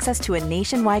with access to a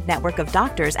nationwide network of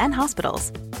doctors and hospitals.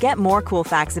 Get more cool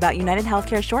facts about United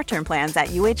Healthcare short-term plans at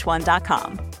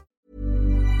uh1.com.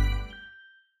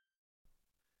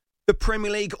 The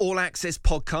Premier League All Access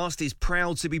podcast is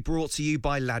proud to be brought to you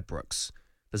by Ladbrokes.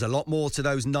 There's a lot more to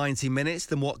those 90 minutes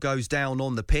than what goes down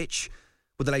on the pitch.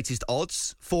 With the latest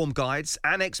odds, form guides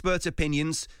and expert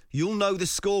opinions, you'll know the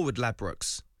score with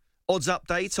Ladbrokes. Odds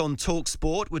update on Talk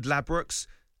Sport with Ladbrokes.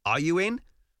 Are you in?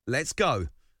 Let's go.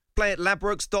 Play at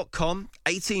ladbrokes.com,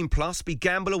 18 plus,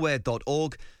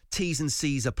 begambleaware.org. T's and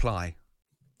C's apply.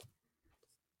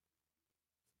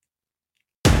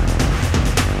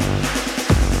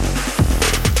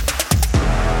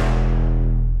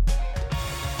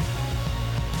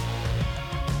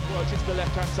 Into the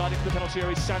left-hand side, into the penalty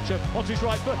area is Sancho, onto his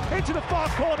right foot, into the far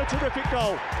corner, terrific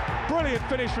goal. Brilliant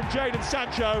finish from Jadon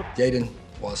Sancho. Jadon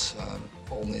was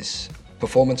on his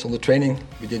performance on the training,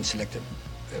 we didn't select him.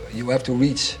 You have to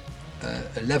reach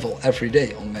a level every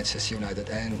day on Manchester United,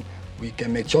 and we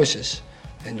can make choices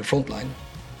in the front line.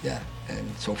 Yeah, and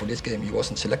so for this game he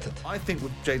wasn't selected. I think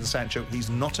with Jadon Sancho, he's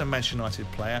not a Manchester United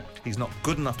player. He's not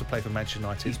good enough to play for Manchester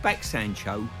United. He's backed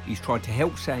Sancho. He's tried to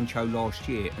help Sancho last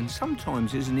year, and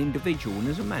sometimes as an individual and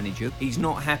as a manager, he's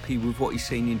not happy with what he's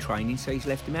seen in training, so he's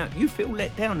left him out. You feel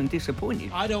let down and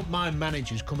disappointed. I don't mind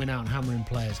managers coming out and hammering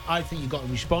players. I think you've got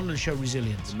to respond and show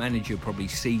resilience. The manager probably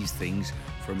sees things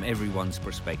from everyone's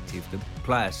perspective. The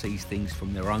player sees things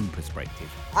from their own perspective.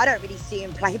 I don't really see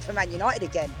him playing for Man United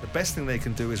again. The best thing they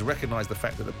can do is recognise the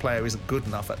fact that the player isn't good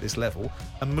enough at this level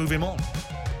and move him on.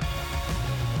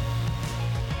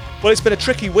 Well, it's been a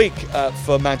tricky week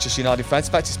for Manchester United fans.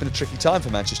 In fact, it's been a tricky time for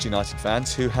Manchester United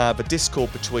fans who have a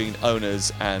discord between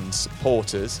owners and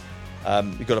supporters.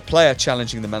 You've got a player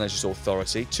challenging the manager's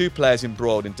authority, two players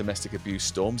embroiled in domestic abuse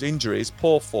storms, injuries,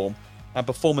 poor form and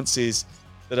performances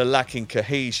that are lacking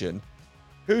cohesion.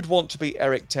 Who'd want to be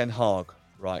Eric Ten Hag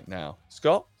right now?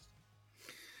 Scott?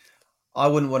 I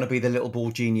wouldn't want to be the little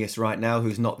ball genius right now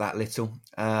who's not that little.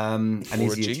 And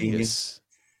is he a genius?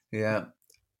 Yeah.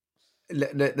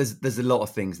 There's a lot of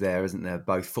things there, isn't there?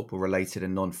 Both football related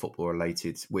and non-football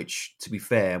related, which, to be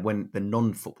fair, when the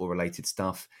non-football related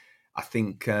stuff, I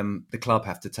think the club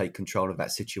have to take control of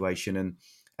that situation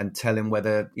and tell him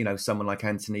whether, someone like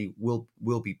Anthony will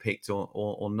be picked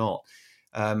or not.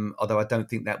 Although I don't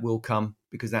think that will come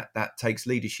because that takes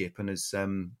leadership. And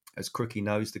as Crookie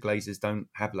knows, the Glazers don't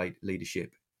have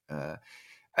leadership.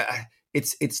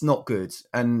 It's not good.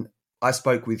 And I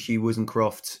spoke with Hugh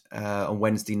Woozencroft on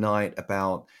Wednesday night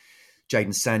about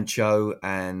Jadon Sancho.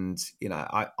 And,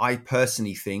 I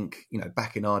personally think,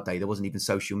 back in our day, there wasn't even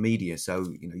social media. So,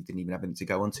 you didn't even have anything to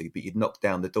go onto. But you'd knock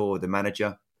down the door of the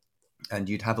manager and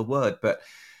you'd have a word. But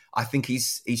I think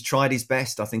he's tried his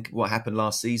best. I think what happened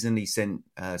last season, he sent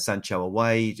Sancho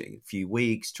away a few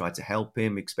weeks, tried to help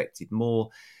him, expected more.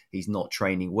 He's not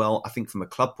training well. I think from a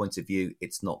club point of view,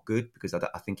 it's not good because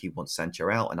I think he wants Sancho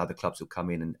out and other clubs will come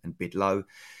in and bid low.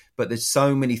 But there's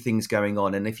so many things going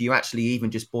on. And if you actually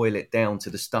even just boil it down to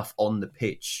the stuff on the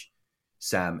pitch,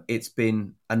 Sam, it's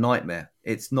been a nightmare.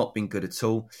 It's not been good at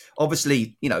all.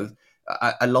 Obviously,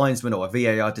 a linesman or a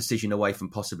VAR decision away from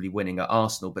possibly winning at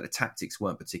Arsenal, but the tactics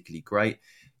weren't particularly great.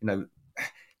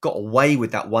 Got away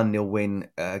with that 1-0 win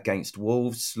against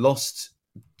Wolves, lost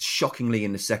shockingly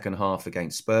in the second half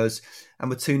against Spurs, and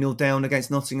were 2-0 down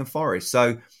against Nottingham Forest.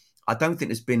 So I don't think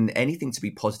there's been anything to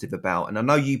be positive about. And I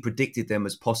know you predicted them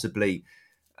as possibly,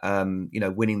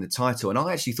 winning the title. And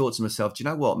I actually thought to myself, do you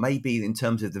know what? Maybe in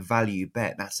terms of the value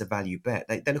bet, that's a value bet.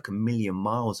 They look a million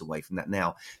miles away from that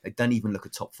now. They don't even look a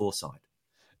top four side.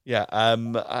 Yeah,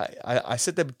 I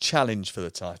said they would challenge for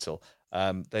the title.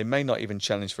 They may not even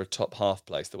challenge for a top half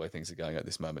place the way things are going at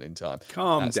this moment in time.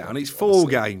 Calm down. It's 4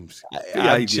 games.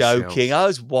 I'm joking. I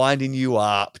was winding you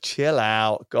up. Chill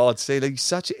out. God, see, it's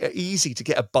such easy to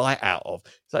get a bite out of.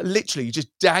 It's like literally you just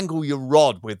dangle your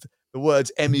rod with the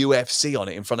words MUFC on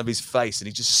it in front of his face and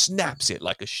he just snaps it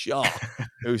like a shark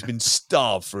who's been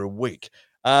starved for a week.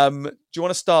 Do you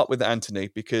want to start with Anthony?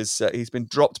 Because he's been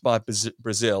dropped by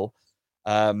Brazil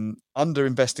under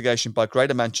investigation by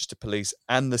Greater Manchester Police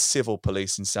and the Civil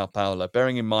Police in Sao Paulo,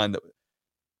 bearing in mind that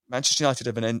Manchester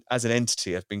United as an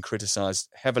entity have been criticised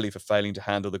heavily for failing to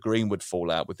handle the Greenwood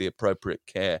fallout with the appropriate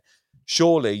care.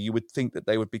 Surely you would think that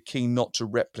they would be keen not to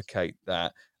replicate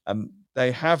that.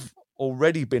 They have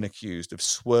already been accused of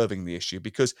swerving the issue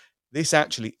because this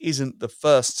actually isn't the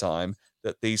first time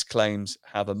that these claims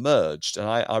have emerged. And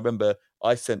I remember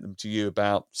I sent them to you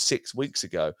about 6 weeks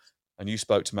ago and you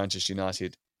spoke to Manchester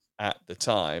United at the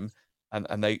time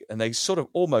and they sort of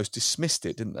almost dismissed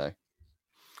it, didn't they?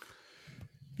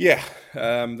 Yeah,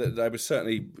 they were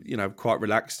certainly, quite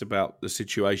relaxed about the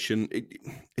situation.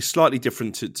 It's slightly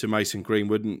different to Mason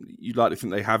Greenwood, and you'd like to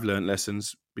think they have learnt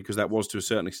lessons because that was, to a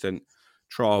certain extent,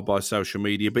 trial by social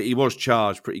media. But he was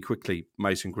charged pretty quickly,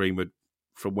 Mason Greenwood,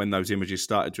 from when those images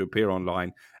started to appear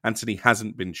online. Anthony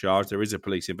hasn't been charged. There is a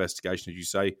police investigation, as you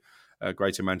say.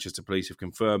 Greater Manchester Police have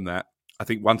confirmed that. I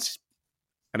think once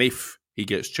and if he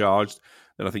gets charged,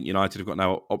 then I think United have got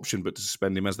no option but to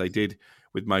suspend him, as they did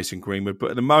with Mason Greenwood.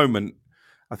 But at the moment,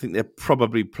 I think they're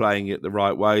probably playing it the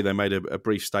right way. They made a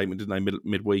brief statement, didn't they,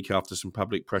 midweek after some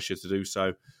public pressure to do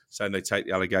so, saying they take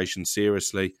the allegations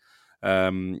seriously,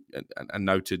 and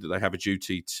noted that they have a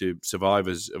duty to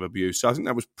survivors of abuse. So I think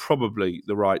that was probably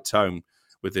the right tone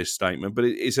with this statement. But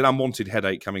it's an unwanted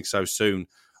headache coming so soon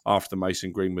after the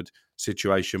Mason Greenwood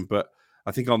situation. But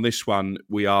I think on this one,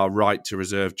 we are right to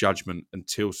reserve judgment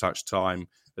until such time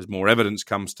as more evidence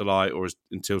comes to light, or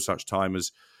until such time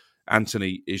as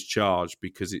Anthony is charged,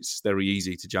 because it's very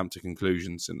easy to jump to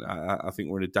conclusions. And I think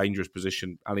we're in a dangerous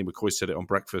position. Ali McCoy said it on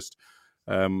breakfast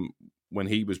when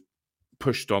he was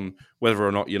pushed on whether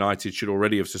or not United should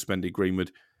already have suspended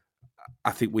Greenwood.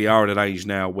 I think we are at an age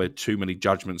now where too many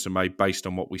judgments are made based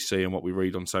on what we see and what we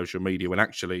read on social media, when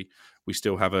actually we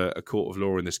still have a court of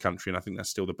law in this country, and I think that's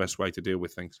still the best way to deal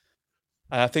with things.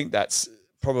 And I think that's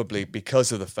probably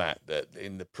because of the fact that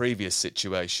in the previous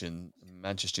situation,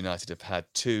 Manchester United have had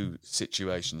two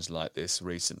situations like this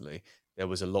recently. There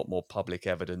was a lot more public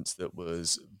evidence that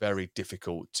was very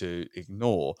difficult to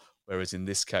ignore, whereas in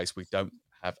this case, we don't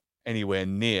have anywhere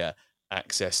near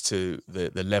access to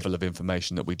the level of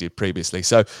information that we did previously.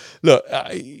 So, look,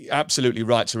 absolutely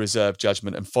right to reserve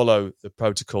judgment and follow the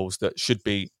protocols that should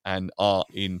be and are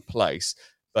in place.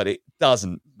 But it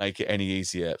doesn't make it any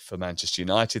easier for Manchester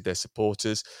United, their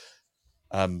supporters,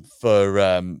 for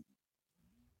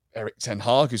Erik ten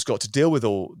Hag, who's got to deal with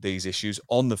all these issues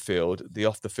on the field, the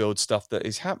off-the-field stuff that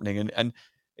is happening. And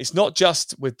it's not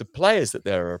just with the players that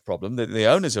they're a problem, the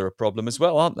owners are a problem as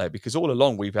well, aren't they? Because all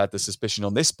along we've had the suspicion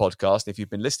on this podcast, if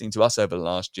you've been listening to us over the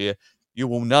last year, you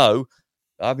will know,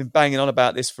 I've been banging on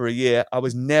about this for a year, I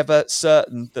was never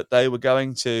certain that they were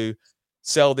going to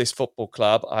sell this football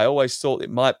club. I always thought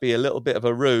it might be a little bit of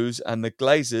a ruse, and the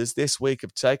Glazers this week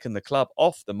have taken the club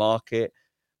off the market,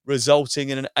 resulting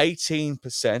in an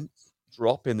 18%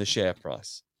 drop in the share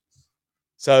price.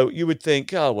 So you would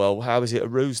think, oh, well, how is it a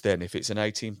ruse then if it's an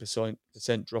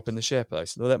 18% drop in the share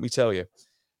price? Well, let me tell you.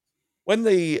 When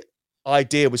the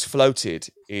idea was floated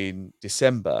in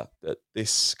December that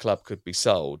this club could be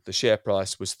sold, the share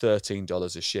price was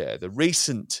 $13 a share. The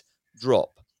recent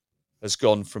drop has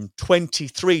gone from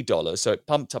 $23, so it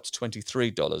pumped up to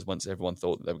 $23 once everyone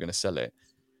thought that they were going to sell it.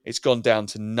 It's gone down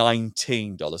to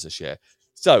 $19 a share.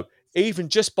 So even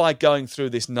just by going through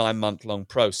this 9-month-long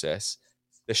process,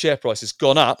 the share price has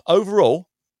gone up overall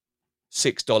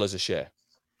 $6 a share.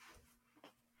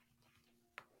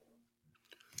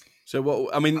 So,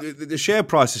 what I mean, the share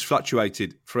price has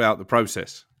fluctuated throughout the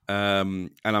process,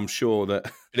 and I'm sure that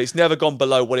but it's never gone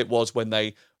below what it was when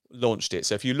they launched it.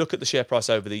 So if you look at the share price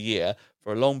over the year,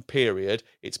 for a long period,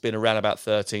 it's been around about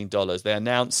 $13. They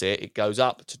announce it, it goes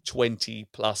up to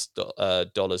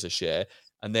 $20+ dollars a share,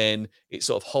 and then it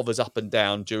sort of hovers up and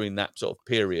down during that sort of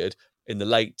period in the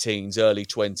late teens, early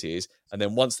 20s. And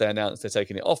then once they announce they're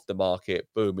taking it off the market,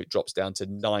 boom, it drops down to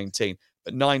 19.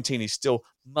 But 19 is still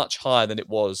much higher than it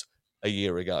was a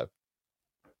year ago.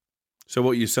 So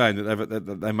what you're saying,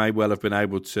 that they may well have been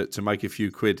able to make a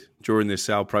few quid during this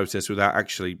sale process without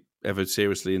actually ever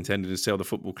seriously intending to sell the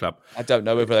football club? I don't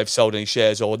know whether they've sold any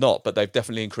shares or not, but they've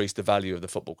definitely increased the value of the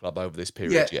football club over this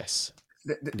period, yes.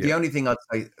 The only thing I'd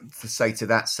say to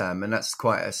that, Sam, and that's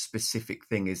quite a specific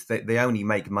thing, is that they only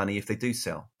make money if they do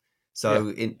sell.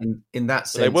 So in that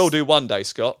sense... They will do one day,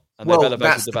 Scott, and they've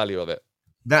elevated the value of it.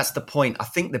 That's the point. I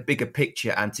think the bigger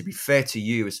picture, and to be fair to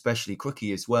you, especially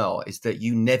Crookie as well, is that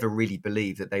you never really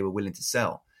believed that they were willing to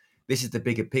sell. This is the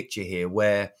bigger picture here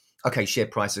where, okay, share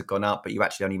price has gone up, but you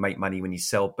actually only make money when you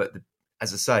sell. But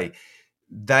as I say,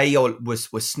 they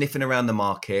were sniffing around the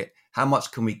market. How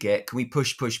much can we get? Can we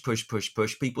push?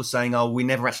 People saying, oh, we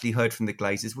never actually heard from the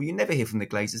Glazers. Well, you never hear from the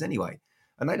Glazers anyway.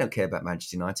 And they don't care about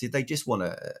Manchester United. They just want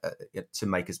to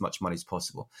make as much money as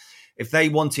possible. If they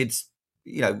wanted...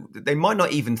 they might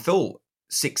not even thought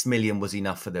 6 million was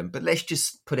enough for them, but let's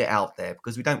just put it out there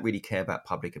because we don't really care about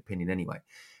public opinion anyway.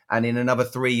 And in another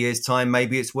 3 years' time,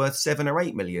 maybe it's worth 7 or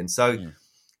 8 million. So,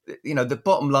 the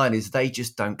bottom line is they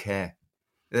just don't care.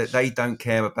 They don't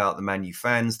care about the Man U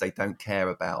fans. They don't care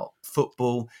about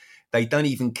football. They don't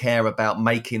even care about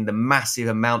making the massive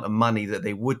amount of money that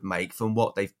they would make from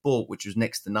what they've bought, which was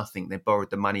next to nothing. They borrowed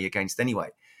the money against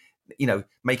anyway.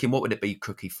 Making, what would it be,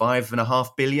 Cookie,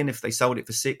 5.5 billion if they sold it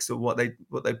for 6, or what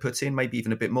they put in, maybe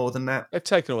even a bit more than that. They've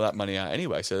taken all that money out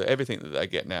anyway, so everything that they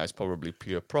get now is probably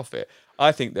pure profit.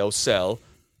 I think they'll sell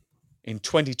in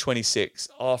 2026,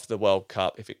 after the World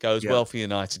Cup, if it goes well for the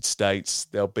United States,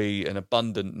 there'll be an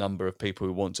abundant number of people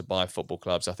who want to buy football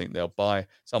clubs. I think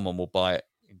someone will buy it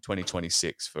in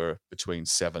 2026 for between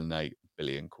 7 and 8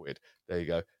 billion quid. There you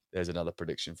go. There's another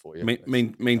prediction for you.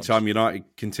 Meantime, United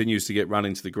continues to get run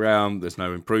into the ground. There's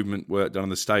no improvement work done on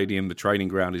the stadium. The training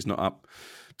ground is not up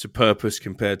to purpose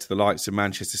compared to the likes of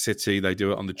Manchester City. They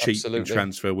do it on the cheap in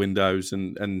transfer windows,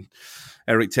 and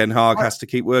Erik ten Hag has to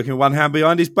keep working with one hand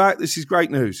behind his back. This is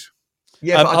great news.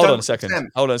 Yeah, hold on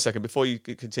a second before you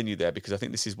continue there, because I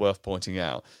think this is worth pointing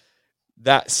out.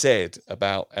 That said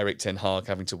about Erik ten Hag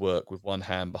having to work with one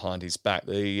hand behind his back,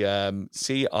 the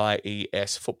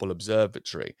CIES Football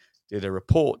Observatory did a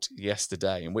report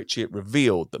yesterday in which it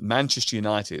revealed that Manchester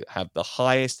United have the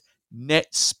highest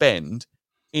net spend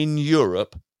in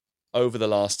Europe over the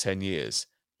last 10 years.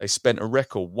 They spent a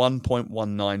record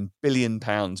 £1.19 billion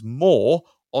more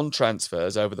on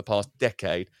transfers over the past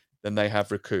decade than they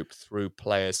have recouped through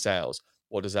player sales.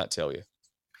 What does that tell you?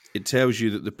 It tells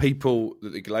you that the people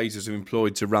that the Glazers have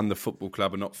employed to run the football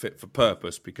club are not fit for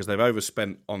purpose, because they've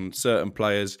overspent on certain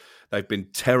players. They've been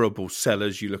terrible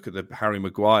sellers. You look at the Harry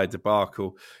Maguire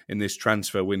debacle in this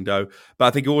transfer window. But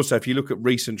I think also, if you look at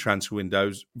recent transfer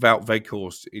windows, Wout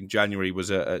Weghorst in January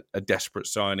was a desperate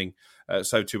signing.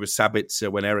 So too was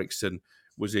Sabitzer when Eriksen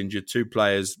was injured. Two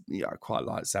players, I quite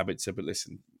like Sabitzer, but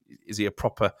listen, is he a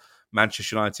proper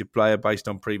Manchester United player based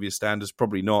on previous standards?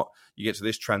 Probably not. You get to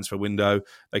this transfer window,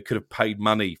 they could have paid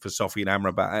money for Sofian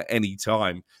Amrabat at any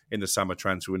time in the summer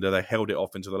transfer window. They held it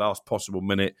off into the last possible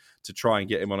minute to try and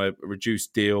get him on a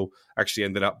reduced deal. Actually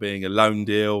ended up being a loan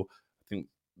deal. I think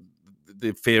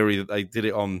the theory that they did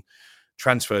it on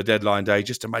transfer deadline day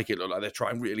just to make it look like they're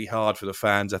trying really hard for the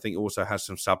fans, I think also has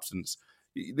some substance.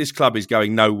 This club is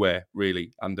going nowhere,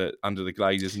 really, under the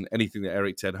Glazers, and anything that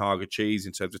Erik ten Hag achieves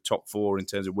in terms of top four, in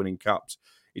terms of winning cups,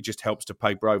 it just helps to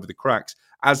paper over the cracks,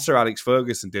 as Sir Alex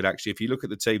Ferguson did, actually. If you look at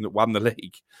the team that won the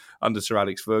league under Sir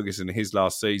Alex Ferguson in his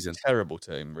last season. Terrible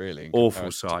team, really.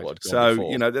 Awful side. So,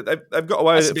 they've got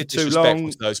away with it for too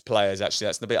long. To those players, actually.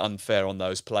 That's a bit unfair on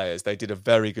those players. They did a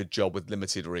very good job with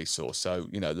limited resource. So,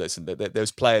 listen,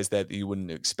 there's players there that you wouldn't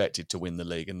have expected to win the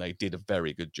league, and they did a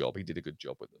very good job. He did a good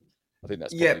job with them. I think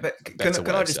that's but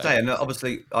can I just say, and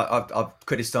obviously I've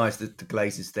criticised the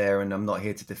Glazers there, and I'm not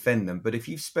here to defend them. But if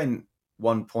you've spent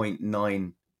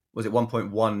 1.19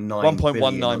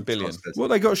 billion? Well,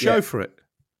 they got a show for it.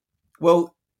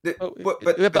 Well, but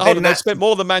hold on, they spent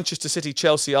more than Manchester City,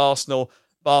 Chelsea, Arsenal,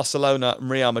 Barcelona, and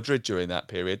Real Madrid during that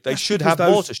period. They should have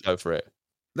more to show for it.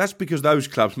 That's because those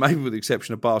clubs, maybe with the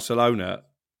exception of Barcelona,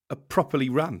 are properly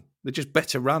run. They're just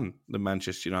better run than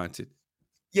Manchester United.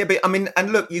 Yeah, but I mean,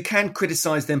 and look, you can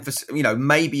criticise them for,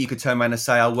 maybe you could turn around and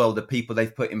say, oh, well, the people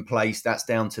they've put in place, that's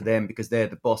down to them because they're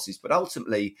the bosses. But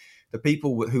ultimately, the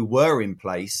people who were in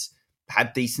place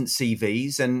had decent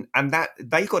CVs, and that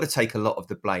they got to take a lot of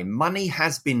the blame. Money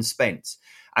has been spent.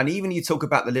 And even you talk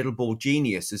about the little ball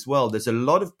genius as well. There's a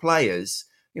lot of players,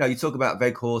 you talk about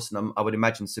Weghorst, and I would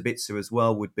imagine Sabitzer as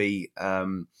well would be a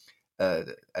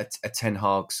Ten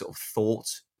Hag sort of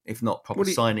thought, if not proper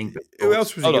signing. Who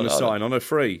else was he going to sign on a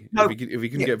free if he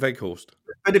couldn't get Weghorst?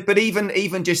 But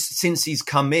even just since he's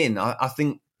come in, I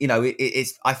think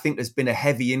I think there's been a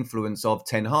heavy influence of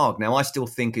Ten Hag. Now I still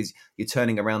think you're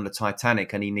turning around the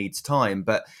Titanic and he needs time,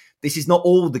 but this is not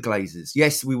all the Glazers.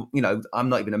 Yes, I'm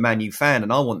not even a Man U fan,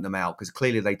 and I want them out because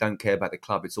clearly they don't care about the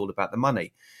club. It's all about the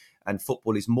money, and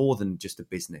football is more than just a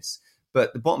business.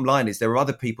 But the bottom line is there are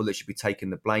other people that should be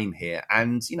taking the blame here.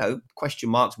 And, question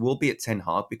marks will be at Ten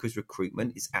Hag because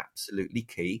recruitment is absolutely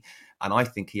key. And I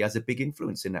think he has a big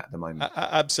influence in that at the moment.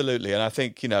 Absolutely. And I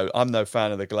think, I'm no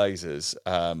fan of the Glazers.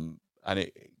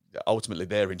 Ultimately,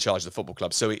 they're in charge of the football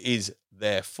club. So it is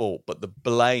their fault. But the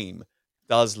blame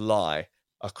does lie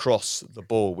across the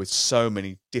board with so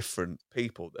many different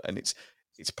people. And it's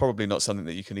probably not something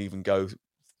that you can even go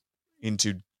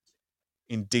into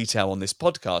in detail on this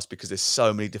podcast because there's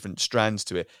so many different strands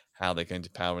to it, how they came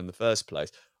to power in the first place,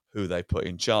 who they put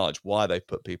in charge, why they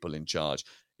put people in charge,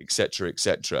 etc.,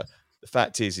 etc. The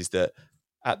fact is that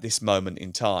at this moment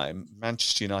in time,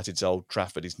 Manchester United's Old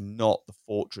Trafford is not the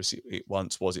fortress it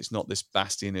once was. It's not this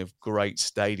bastion of great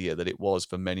stadia that it was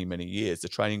for many, many years. The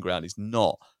training ground is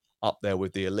not up there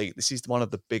with the elite. This is one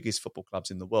of the biggest football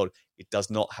clubs in the world. It does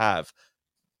not have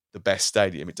the best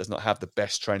stadium. It does not have the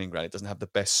best training ground. It doesn't have the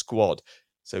best squad.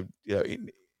 So, it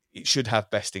should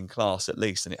have best in class at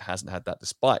least, and it hasn't had that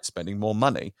despite spending more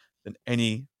money than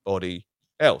anybody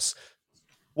else.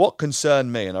 What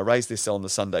concerned me, and I raised this on the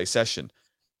Sunday session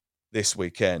this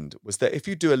weekend, was that if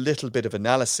you do a little bit of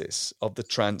analysis of the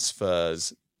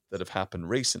transfers that have happened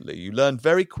recently, you learn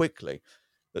very quickly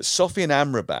that Sofian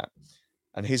Amrabat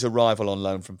and his arrival on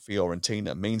loan from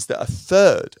Fiorentina means that a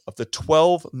third of the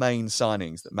 12 main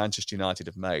signings that Manchester United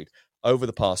have made over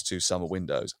the past 2 summer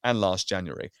windows and last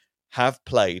January have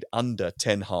played under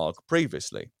Ten Hag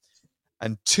previously.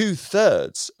 And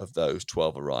 2/3 of those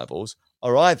 12 arrivals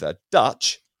are either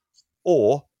Dutch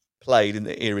or played in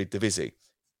the Eredivisie,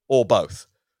 or both.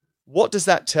 What does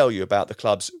that tell you about the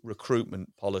club's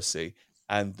recruitment policy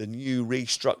and the new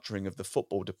restructuring of the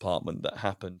football department that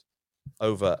happened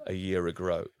over a year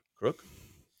ago? Crook?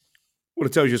 Well,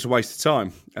 it tells you it's a waste of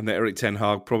time, and that Erik Ten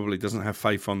Hag probably doesn't have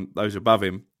faith on those above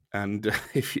him. And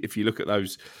if you look at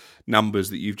those numbers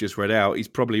that you've just read out, he's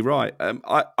probably right.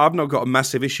 I've not got a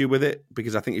massive issue with it,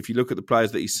 because I think if you look at the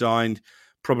players that he signed,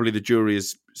 probably the jury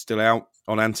is still out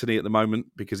on Anthony at the moment,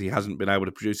 because he hasn't been able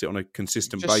to produce it on a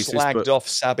consistent basis. Slagged off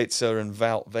Sabitzer and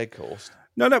Wout Weghorst.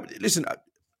 No, listen,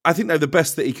 I think they're the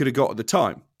best that he could have got at the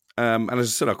time. And as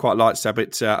I said, I quite liked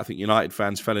Sabitzer. I think United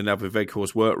fans fell in love with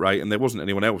Weghorst's work rate, and there wasn't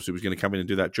anyone else who was going to come in and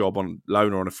do that job on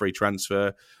loan or on a free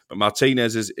transfer. But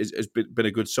Martinez has been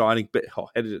a good signing, a bit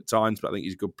hot-headed at times, but I think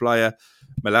he's a good player.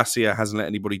 Malacia hasn't let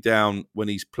anybody down when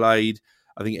he's played.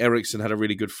 I think Eriksen had a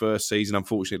really good first season.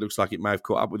 Unfortunately, it looks like it may have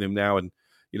caught up with him now, and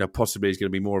possibly he's going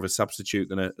to be more of a substitute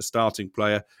than a starting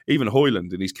player. Even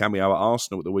Højlund in his cameo at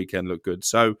Arsenal at the weekend looked good.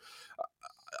 So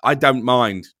I don't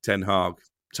mind Ten Hag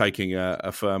taking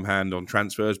a firm hand on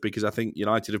transfers, because I think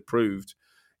United have proved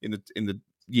in the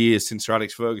years since Sir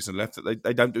Alex Ferguson left that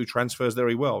they don't do transfers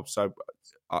very well. So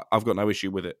I've got no issue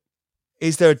with it.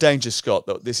 Is there a danger, Scott,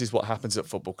 that this is what happens at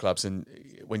football clubs, and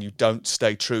when you don't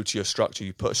stay true to your structure,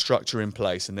 you put a structure in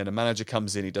place, and then a manager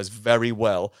comes in, he does very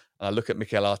well, and I look at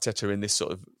Mikel Arteta in this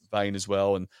sort of vein as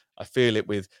well, and I feel it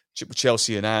with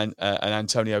Chelsea and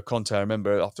Antonio Conte. I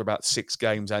remember after about 6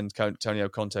 games, Antonio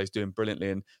Conte is doing brilliantly,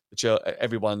 and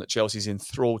everyone at Chelsea's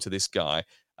enthralled to this guy.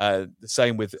 The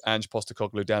same with Ange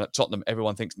Postecoglou down at Tottenham.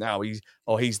 Everyone thinks now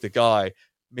he's the guy.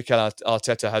 Mikel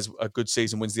Arteta has a good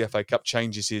season, wins the FA Cup,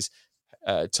 changes his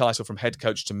title from head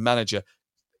coach to manager.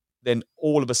 Then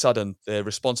all of a sudden, their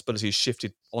responsibility is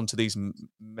shifted onto these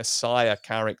messiah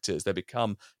characters. They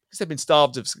become, because they've been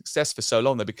starved of success for so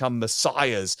long, they become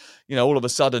messiahs. All of a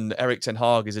sudden, Erik Ten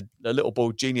Hag is a little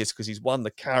ball genius because he's won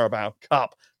the Carabao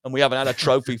Cup and we haven't had a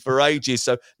trophy for ages,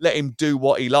 so let him do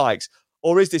what he likes.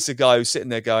 Or is this a guy who's sitting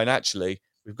there going, actually,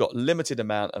 we've got limited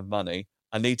amount of money,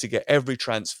 I need to get every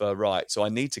transfer right, so I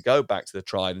need to go back to the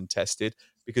tried and tested,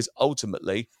 because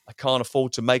ultimately I can't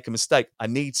afford to make a mistake. I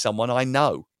need someone I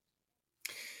know.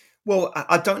 Well,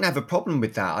 I don't have a problem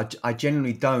with that. I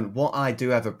genuinely don't. What I do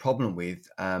have a problem with,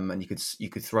 and you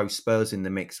could throw Spurs in the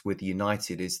mix with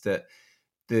United, is that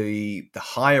the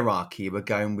hierarchy were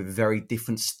going with very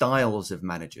different styles of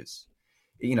managers.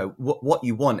 What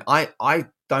you want. I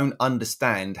don't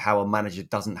understand how a manager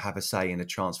doesn't have a say in a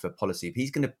transfer policy. If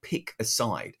he's going to pick a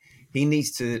side, he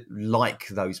needs to like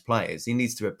those players. He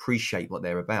needs to appreciate what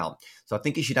they're about. So I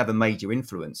think he should have a major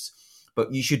influence.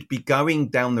 But you should be going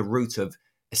down the route of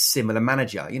a similar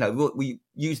manager. We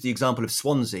used the example of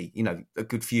Swansea, a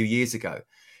good few years ago.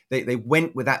 They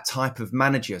went with that type of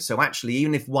manager. So actually,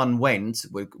 even if one went,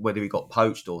 whether he got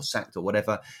poached or sacked or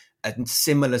whatever, a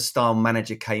similar style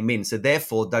manager came in. So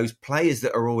therefore, those players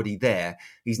that are already there,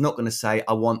 he's not going to say,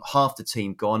 I want half the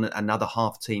team gone, another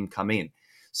half team come in.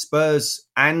 Spurs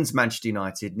and Manchester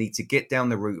United need to get down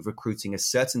the route of recruiting a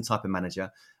certain type of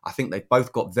manager. I think they've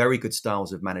both got very good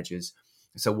styles of managers.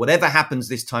 So whatever happens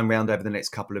this time round over the next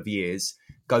couple of years,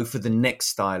 go for the next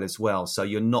style as well. So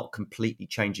you're not completely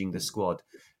changing the squad.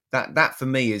 That for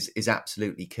me is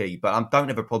absolutely key. But I don't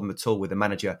have a problem at all with the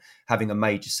manager having a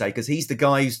major say, because he's the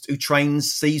guy who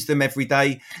trains, sees them every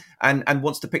day and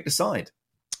wants to pick the side.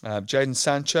 Jadon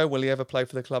Sancho, will he ever play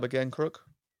for the club again, Crook?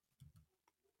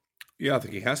 Yeah, I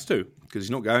think he has to, because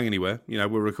he's not going anywhere. We're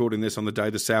recording this on the day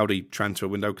the Saudi transfer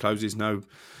window closes. No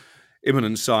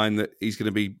imminent sign that he's going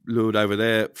to be lured over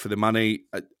there for the money.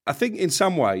 I think in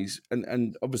some ways,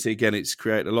 and obviously again, it's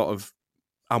created a lot of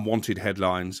unwanted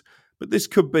headlines, but this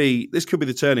could be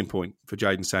the turning point for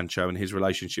Jadon Sancho and his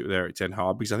relationship with Erik Ten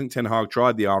Hag, because I think Ten Hag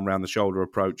tried the arm around the shoulder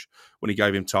approach when he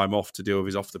gave him time off to deal with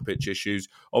his off the pitch issues.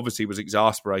 Obviously, was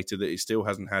exasperated that he still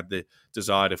hasn't had the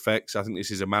desired effects. I think this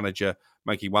is a manager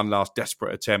making one last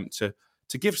desperate attempt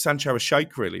to give Sancho a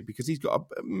shake, really, because he's got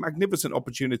a magnificent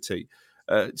opportunity.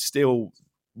 Still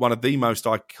one of the most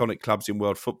iconic clubs in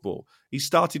world football. He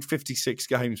started 56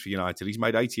 games for United. He's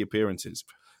made 80 appearances.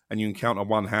 And you can count on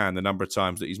one hand the number of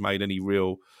times that he's made any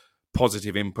real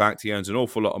positive impact. He earns an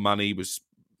awful lot of money. He was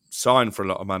signed for a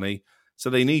lot of money. So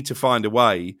they need to find a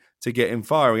way to get him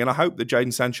firing. And I hope that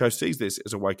Jadon Sancho sees this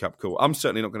as a wake-up call. I'm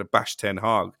certainly not going to bash Ten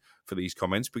Hag for these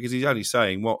comments, because he's only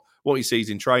saying what he sees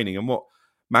in training and what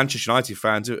Manchester United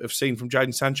fans have seen from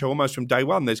Jadon Sancho almost from day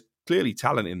one. There's clearly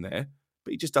talent in there,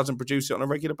 but he just doesn't produce it on a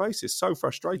regular basis. So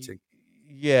frustrating.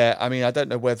 Yeah, I mean, I don't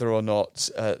know whether or not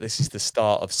this is the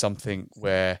start of something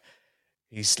where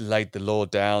he's laid the law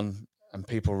down and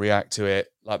people react to it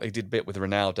like they did a bit with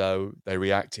Ronaldo. They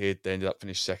reacted, they ended up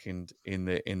finished second in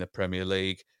the Premier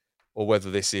League, or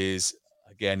whether this is,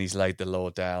 again, he's laid the law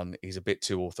down. He's a bit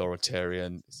too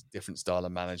authoritarian. It's a different style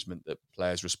of management that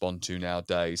players respond to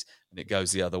nowadays, and it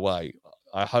goes the other way.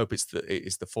 I hope it's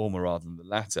the former rather than the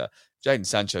latter. Jadon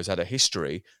Sancho's had a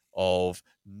history of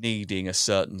needing a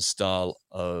certain style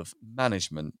of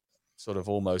management, sort of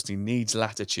almost, he needs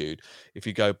latitude. If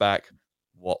you go back,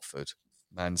 Watford,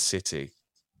 Man City,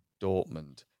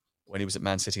 Dortmund, when he was at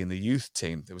Man City in the youth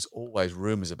team, there was always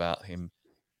rumours about him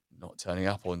not turning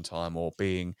up on time or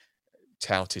being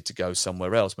touted to go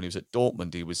somewhere else. When he was at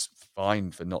Dortmund, he was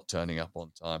fined for not turning up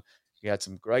on time. He had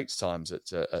some great times at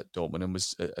Dortmund and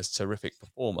was a terrific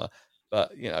performer.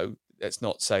 But, let's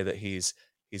not say that his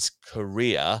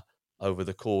career over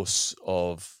the course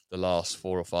of the last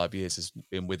 4 or 5 years has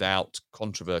been without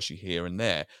controversy here and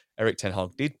there. Erik ten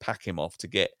Hag did pack him off to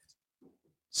get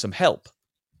some help.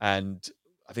 And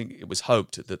I think it was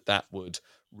hoped that would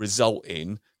result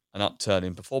in an upturn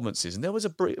in performances. And there was a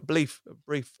brief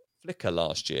flicker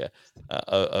last year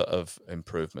of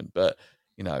improvement. But,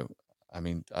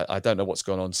 I don't know what's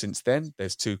gone on since then.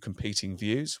 There's 2 competing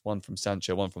views, one from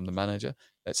Sancho, one from the manager.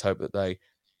 Let's hope that they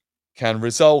can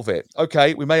resolve it.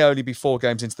 Okay, we may only be 4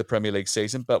 games into the Premier League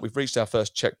season, but we've reached our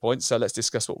first checkpoint. So let's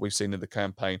discuss what we've seen in the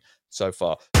campaign so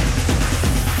far.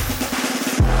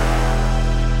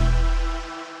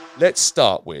 Let's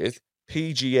start with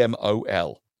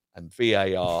PGMOL and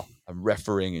VAR and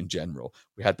refereeing in general.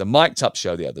 We had the mic'd up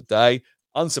show the other day.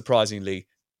 Unsurprisingly,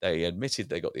 they admitted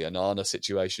they got the Onana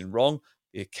situation wrong.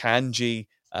 The Akanji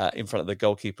in front of the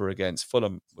goalkeeper against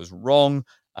Fulham was wrong.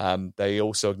 They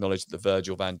also acknowledged that the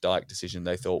Virgil van Dijk decision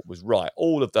they thought was right.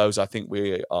 All of those, I think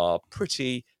we are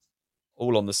pretty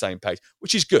all on the same page,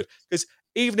 which is good, because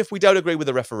even if we don't agree with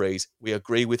the referees, we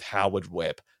agree with Howard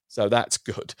Webb. So that's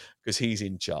good, because he's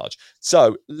in charge.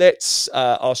 So let's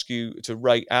ask you to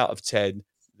rate out of 10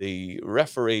 the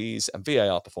referees and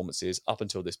VAR performances up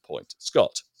until this point.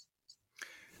 Scott?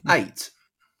 8.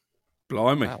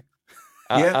 Blimey. Wow.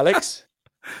 Alex?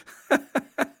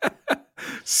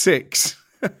 6.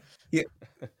 Yeah.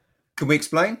 Can we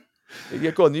explain?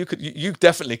 Yeah, go on. You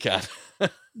definitely can.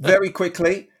 Very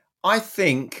quickly, I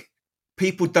think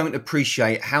people don't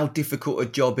appreciate how difficult a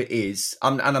job it is.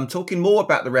 And I'm talking more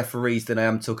about the referees than I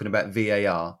am talking about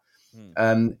VAR.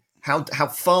 How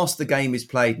fast the game is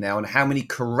played now and how many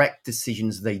correct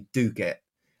decisions they do get.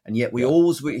 And yet we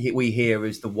hear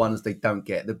is the ones they don't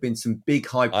get. There have been some big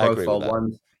high-profile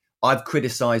ones. I've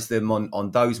criticised them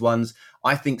on those ones.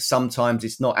 I think sometimes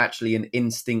it's not actually an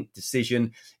instinct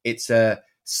decision. It's a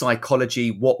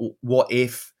psychology. What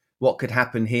if? What could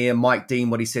happen here? Mike Dean,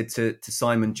 what he said to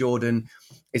Simon Jordan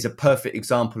is a perfect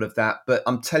example of that. But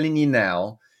I'm telling you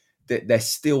now that there's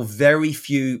still very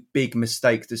few big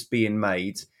mistakes that's being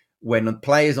made when the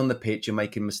players on the pitch are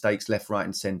making mistakes left, right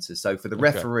and centre. So for the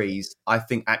referees, I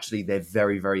think actually they're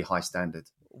very, very high standard.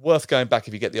 Worth going back,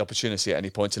 if you get the opportunity at any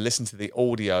point, to listen to the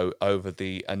audio over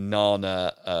the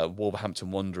Onana Wolverhampton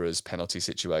Wanderers penalty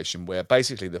situation, where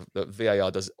basically the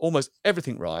VAR does almost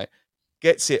everything right,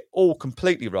 gets it all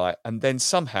completely right, and then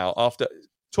somehow, after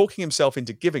talking himself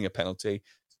into giving a penalty,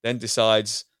 then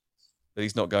decides that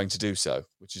he's not going to do so,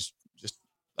 which is just,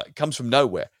 it comes from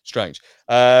nowhere. Strange.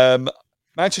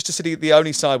 Manchester City, the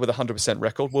only side with a 100%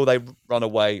 record. Will they run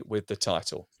away with the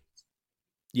title?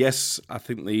 Yes, I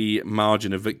think the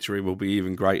margin of victory will be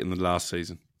even greater than the last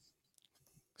season.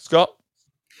 Scott?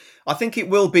 I think it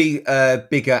will be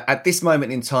bigger at this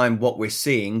moment in time. What we're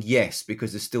seeing, yes,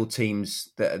 because there's still teams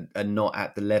that are not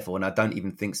at the level, and I don't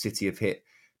even think City have hit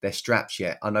their straps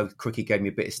yet. I know Crookie gave me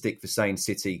a bit of stick for saying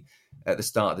City at the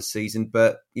start of the season,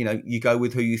 but you go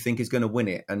with who you think is going to win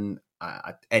it, and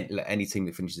any team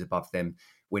that finishes above them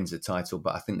wins the title.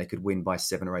 But I think they could win by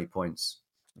 7 or 8 points.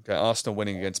 Okay, Arsenal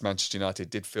winning against Manchester United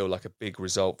did feel like a big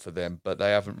result for them, but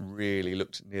they haven't really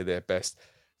looked near their best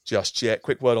just yet.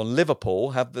 Quick word on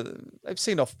Liverpool. They've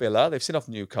seen off Villa, they've seen off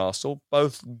Newcastle,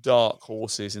 both dark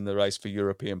horses in the race for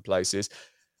European places.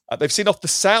 They've seen off the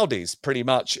Saudis pretty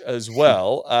much as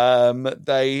well.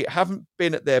 They haven't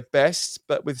been at their best,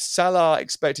 but with Salah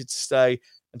expected to stay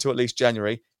until at least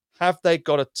January, have they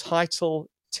got a title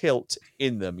tilt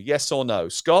in them? Yes or no?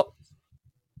 Scott?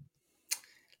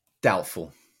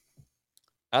 Doubtful.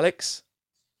 Alex?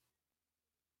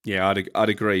 Yeah, I'd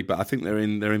agree, but I think they're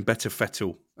in better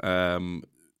fettle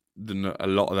than a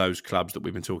lot of those clubs that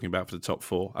we've been talking about for the top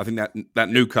four. I think that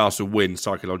Newcastle win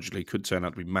psychologically could turn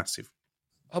out to be massive.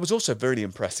 I was also very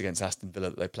impressed against Aston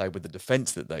Villa that they played with the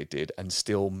defence that they did and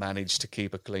still managed to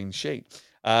keep a clean sheet.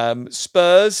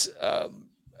 Spurs, I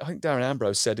think Darren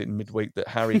Ambrose said in midweek that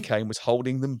Harry Kane was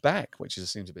holding them back, which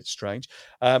seems a bit strange.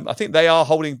 I think they are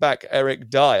holding back Eric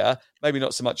Dyer, maybe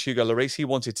not so much Hugo Lloris. He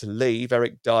wanted to leave.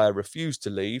 Eric Dyer refused to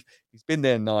leave. He's been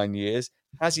there 9 years.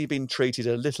 Has he been treated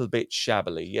a little bit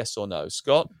shabbily? Yes or no?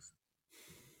 Scott?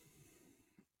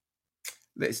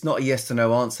 It's not a yes or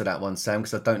no answer, that one, Sam,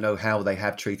 because I don't know how they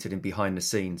have treated him behind the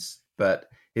scenes. But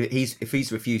if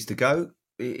he's refused to go,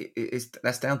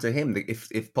 that's down to him.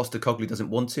 If Postecoglou doesn't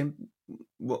want him,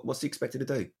 what's he expected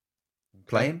to do?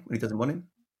 Play him when he doesn't want him?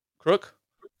 Crook?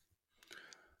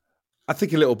 I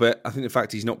think a little bit. I think the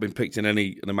fact he's not been picked in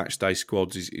any of the match day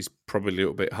squads is probably a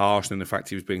little bit harsh. And the fact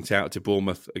he was being touted to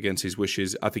Bournemouth against his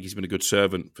wishes. I think he's been a good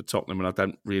servant for Tottenham, and I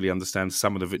don't really understand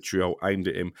some of the vitriol aimed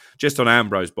at him. Just on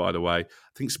Ambrose, by the way, I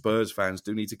think Spurs fans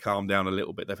do need to calm down a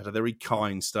little bit. They've had a very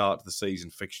kind start to the season,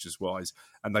 fixtures-wise,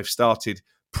 and they've started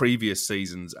previous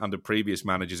seasons under previous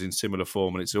managers in similar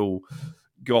form, and it's all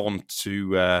gone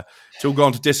to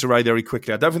disarray very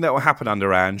quickly. I don't think that will happen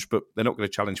under Ange, but they're not going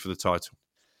to challenge for the title.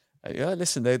 Yeah,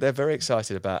 listen, they're very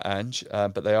excited about Ange,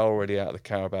 but they are already out of the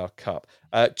Carabao Cup.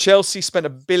 Chelsea spent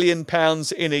 £1 billion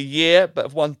in a year, but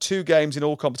have won 2 games in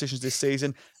all competitions this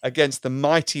season against the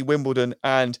mighty Wimbledon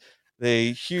and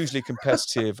the hugely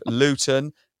competitive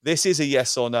Luton. This is a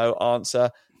yes or no answer.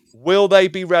 Will they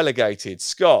be relegated?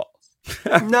 Scott?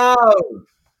 No.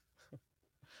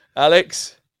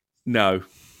 Alex? No.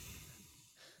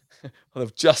 Well,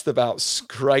 they've just about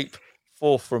scraped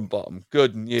fourth from bottom.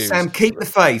 Good news. Sam, keep the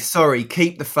faith. Sorry,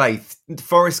 keep the faith. The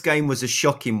Forest game was a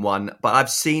shocking one, but I've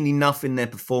seen enough in their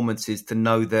performances to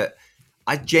know that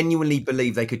I genuinely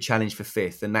believe they could challenge for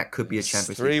 5th, and that could be a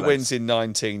Champions League 3 wins in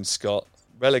 19, Scott.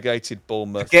 Relegated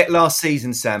Bournemouth. Forget last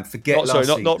season, Sam.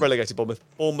 Not relegated Bournemouth.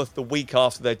 Bournemouth the week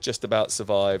after they'd just about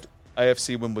survived.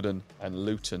 AFC Wimbledon and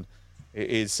Luton.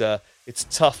 It's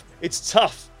tough. It's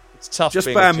tough. Just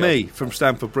ban me from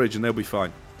Stamford Bridge and they'll be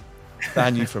fine.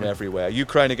 Ban you from everywhere.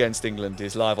 Ukraine against England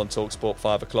is live on TalkSport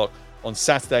 5 o'clock on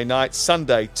Saturday night.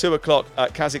 Sunday 2 o'clock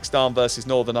Kazakhstan versus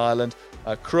Northern Ireland.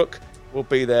 Crook will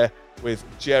be there with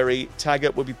Jerry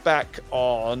Taggart. We'll be back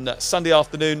on Sunday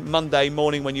afternoon, Monday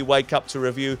morning when you wake up to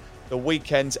review the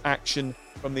weekend's action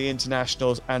from the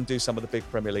internationals and do some of the big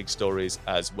Premier League stories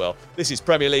as well. This is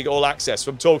Premier League All Access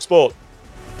from TalkSport.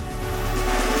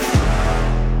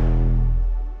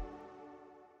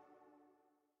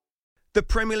 The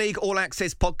Premier League All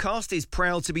Access podcast is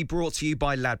proud to be brought to you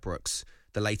by Ladbrokes.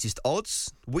 The latest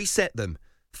odds, we set them.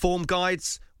 Form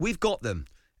guides, we've got them.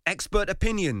 Expert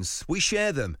opinions, we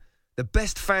share them. The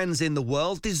best fans in the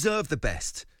world deserve the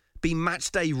best. Be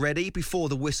match day ready before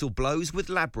the whistle blows with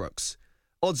Ladbrokes.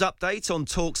 Odds update on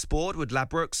TalkSport with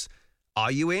Ladbrokes.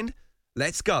 Are you in?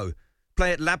 Let's go.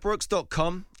 Play at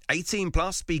ladbrokes.com. 18+,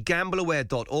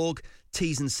 begambleaware.org.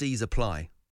 T's and C's apply.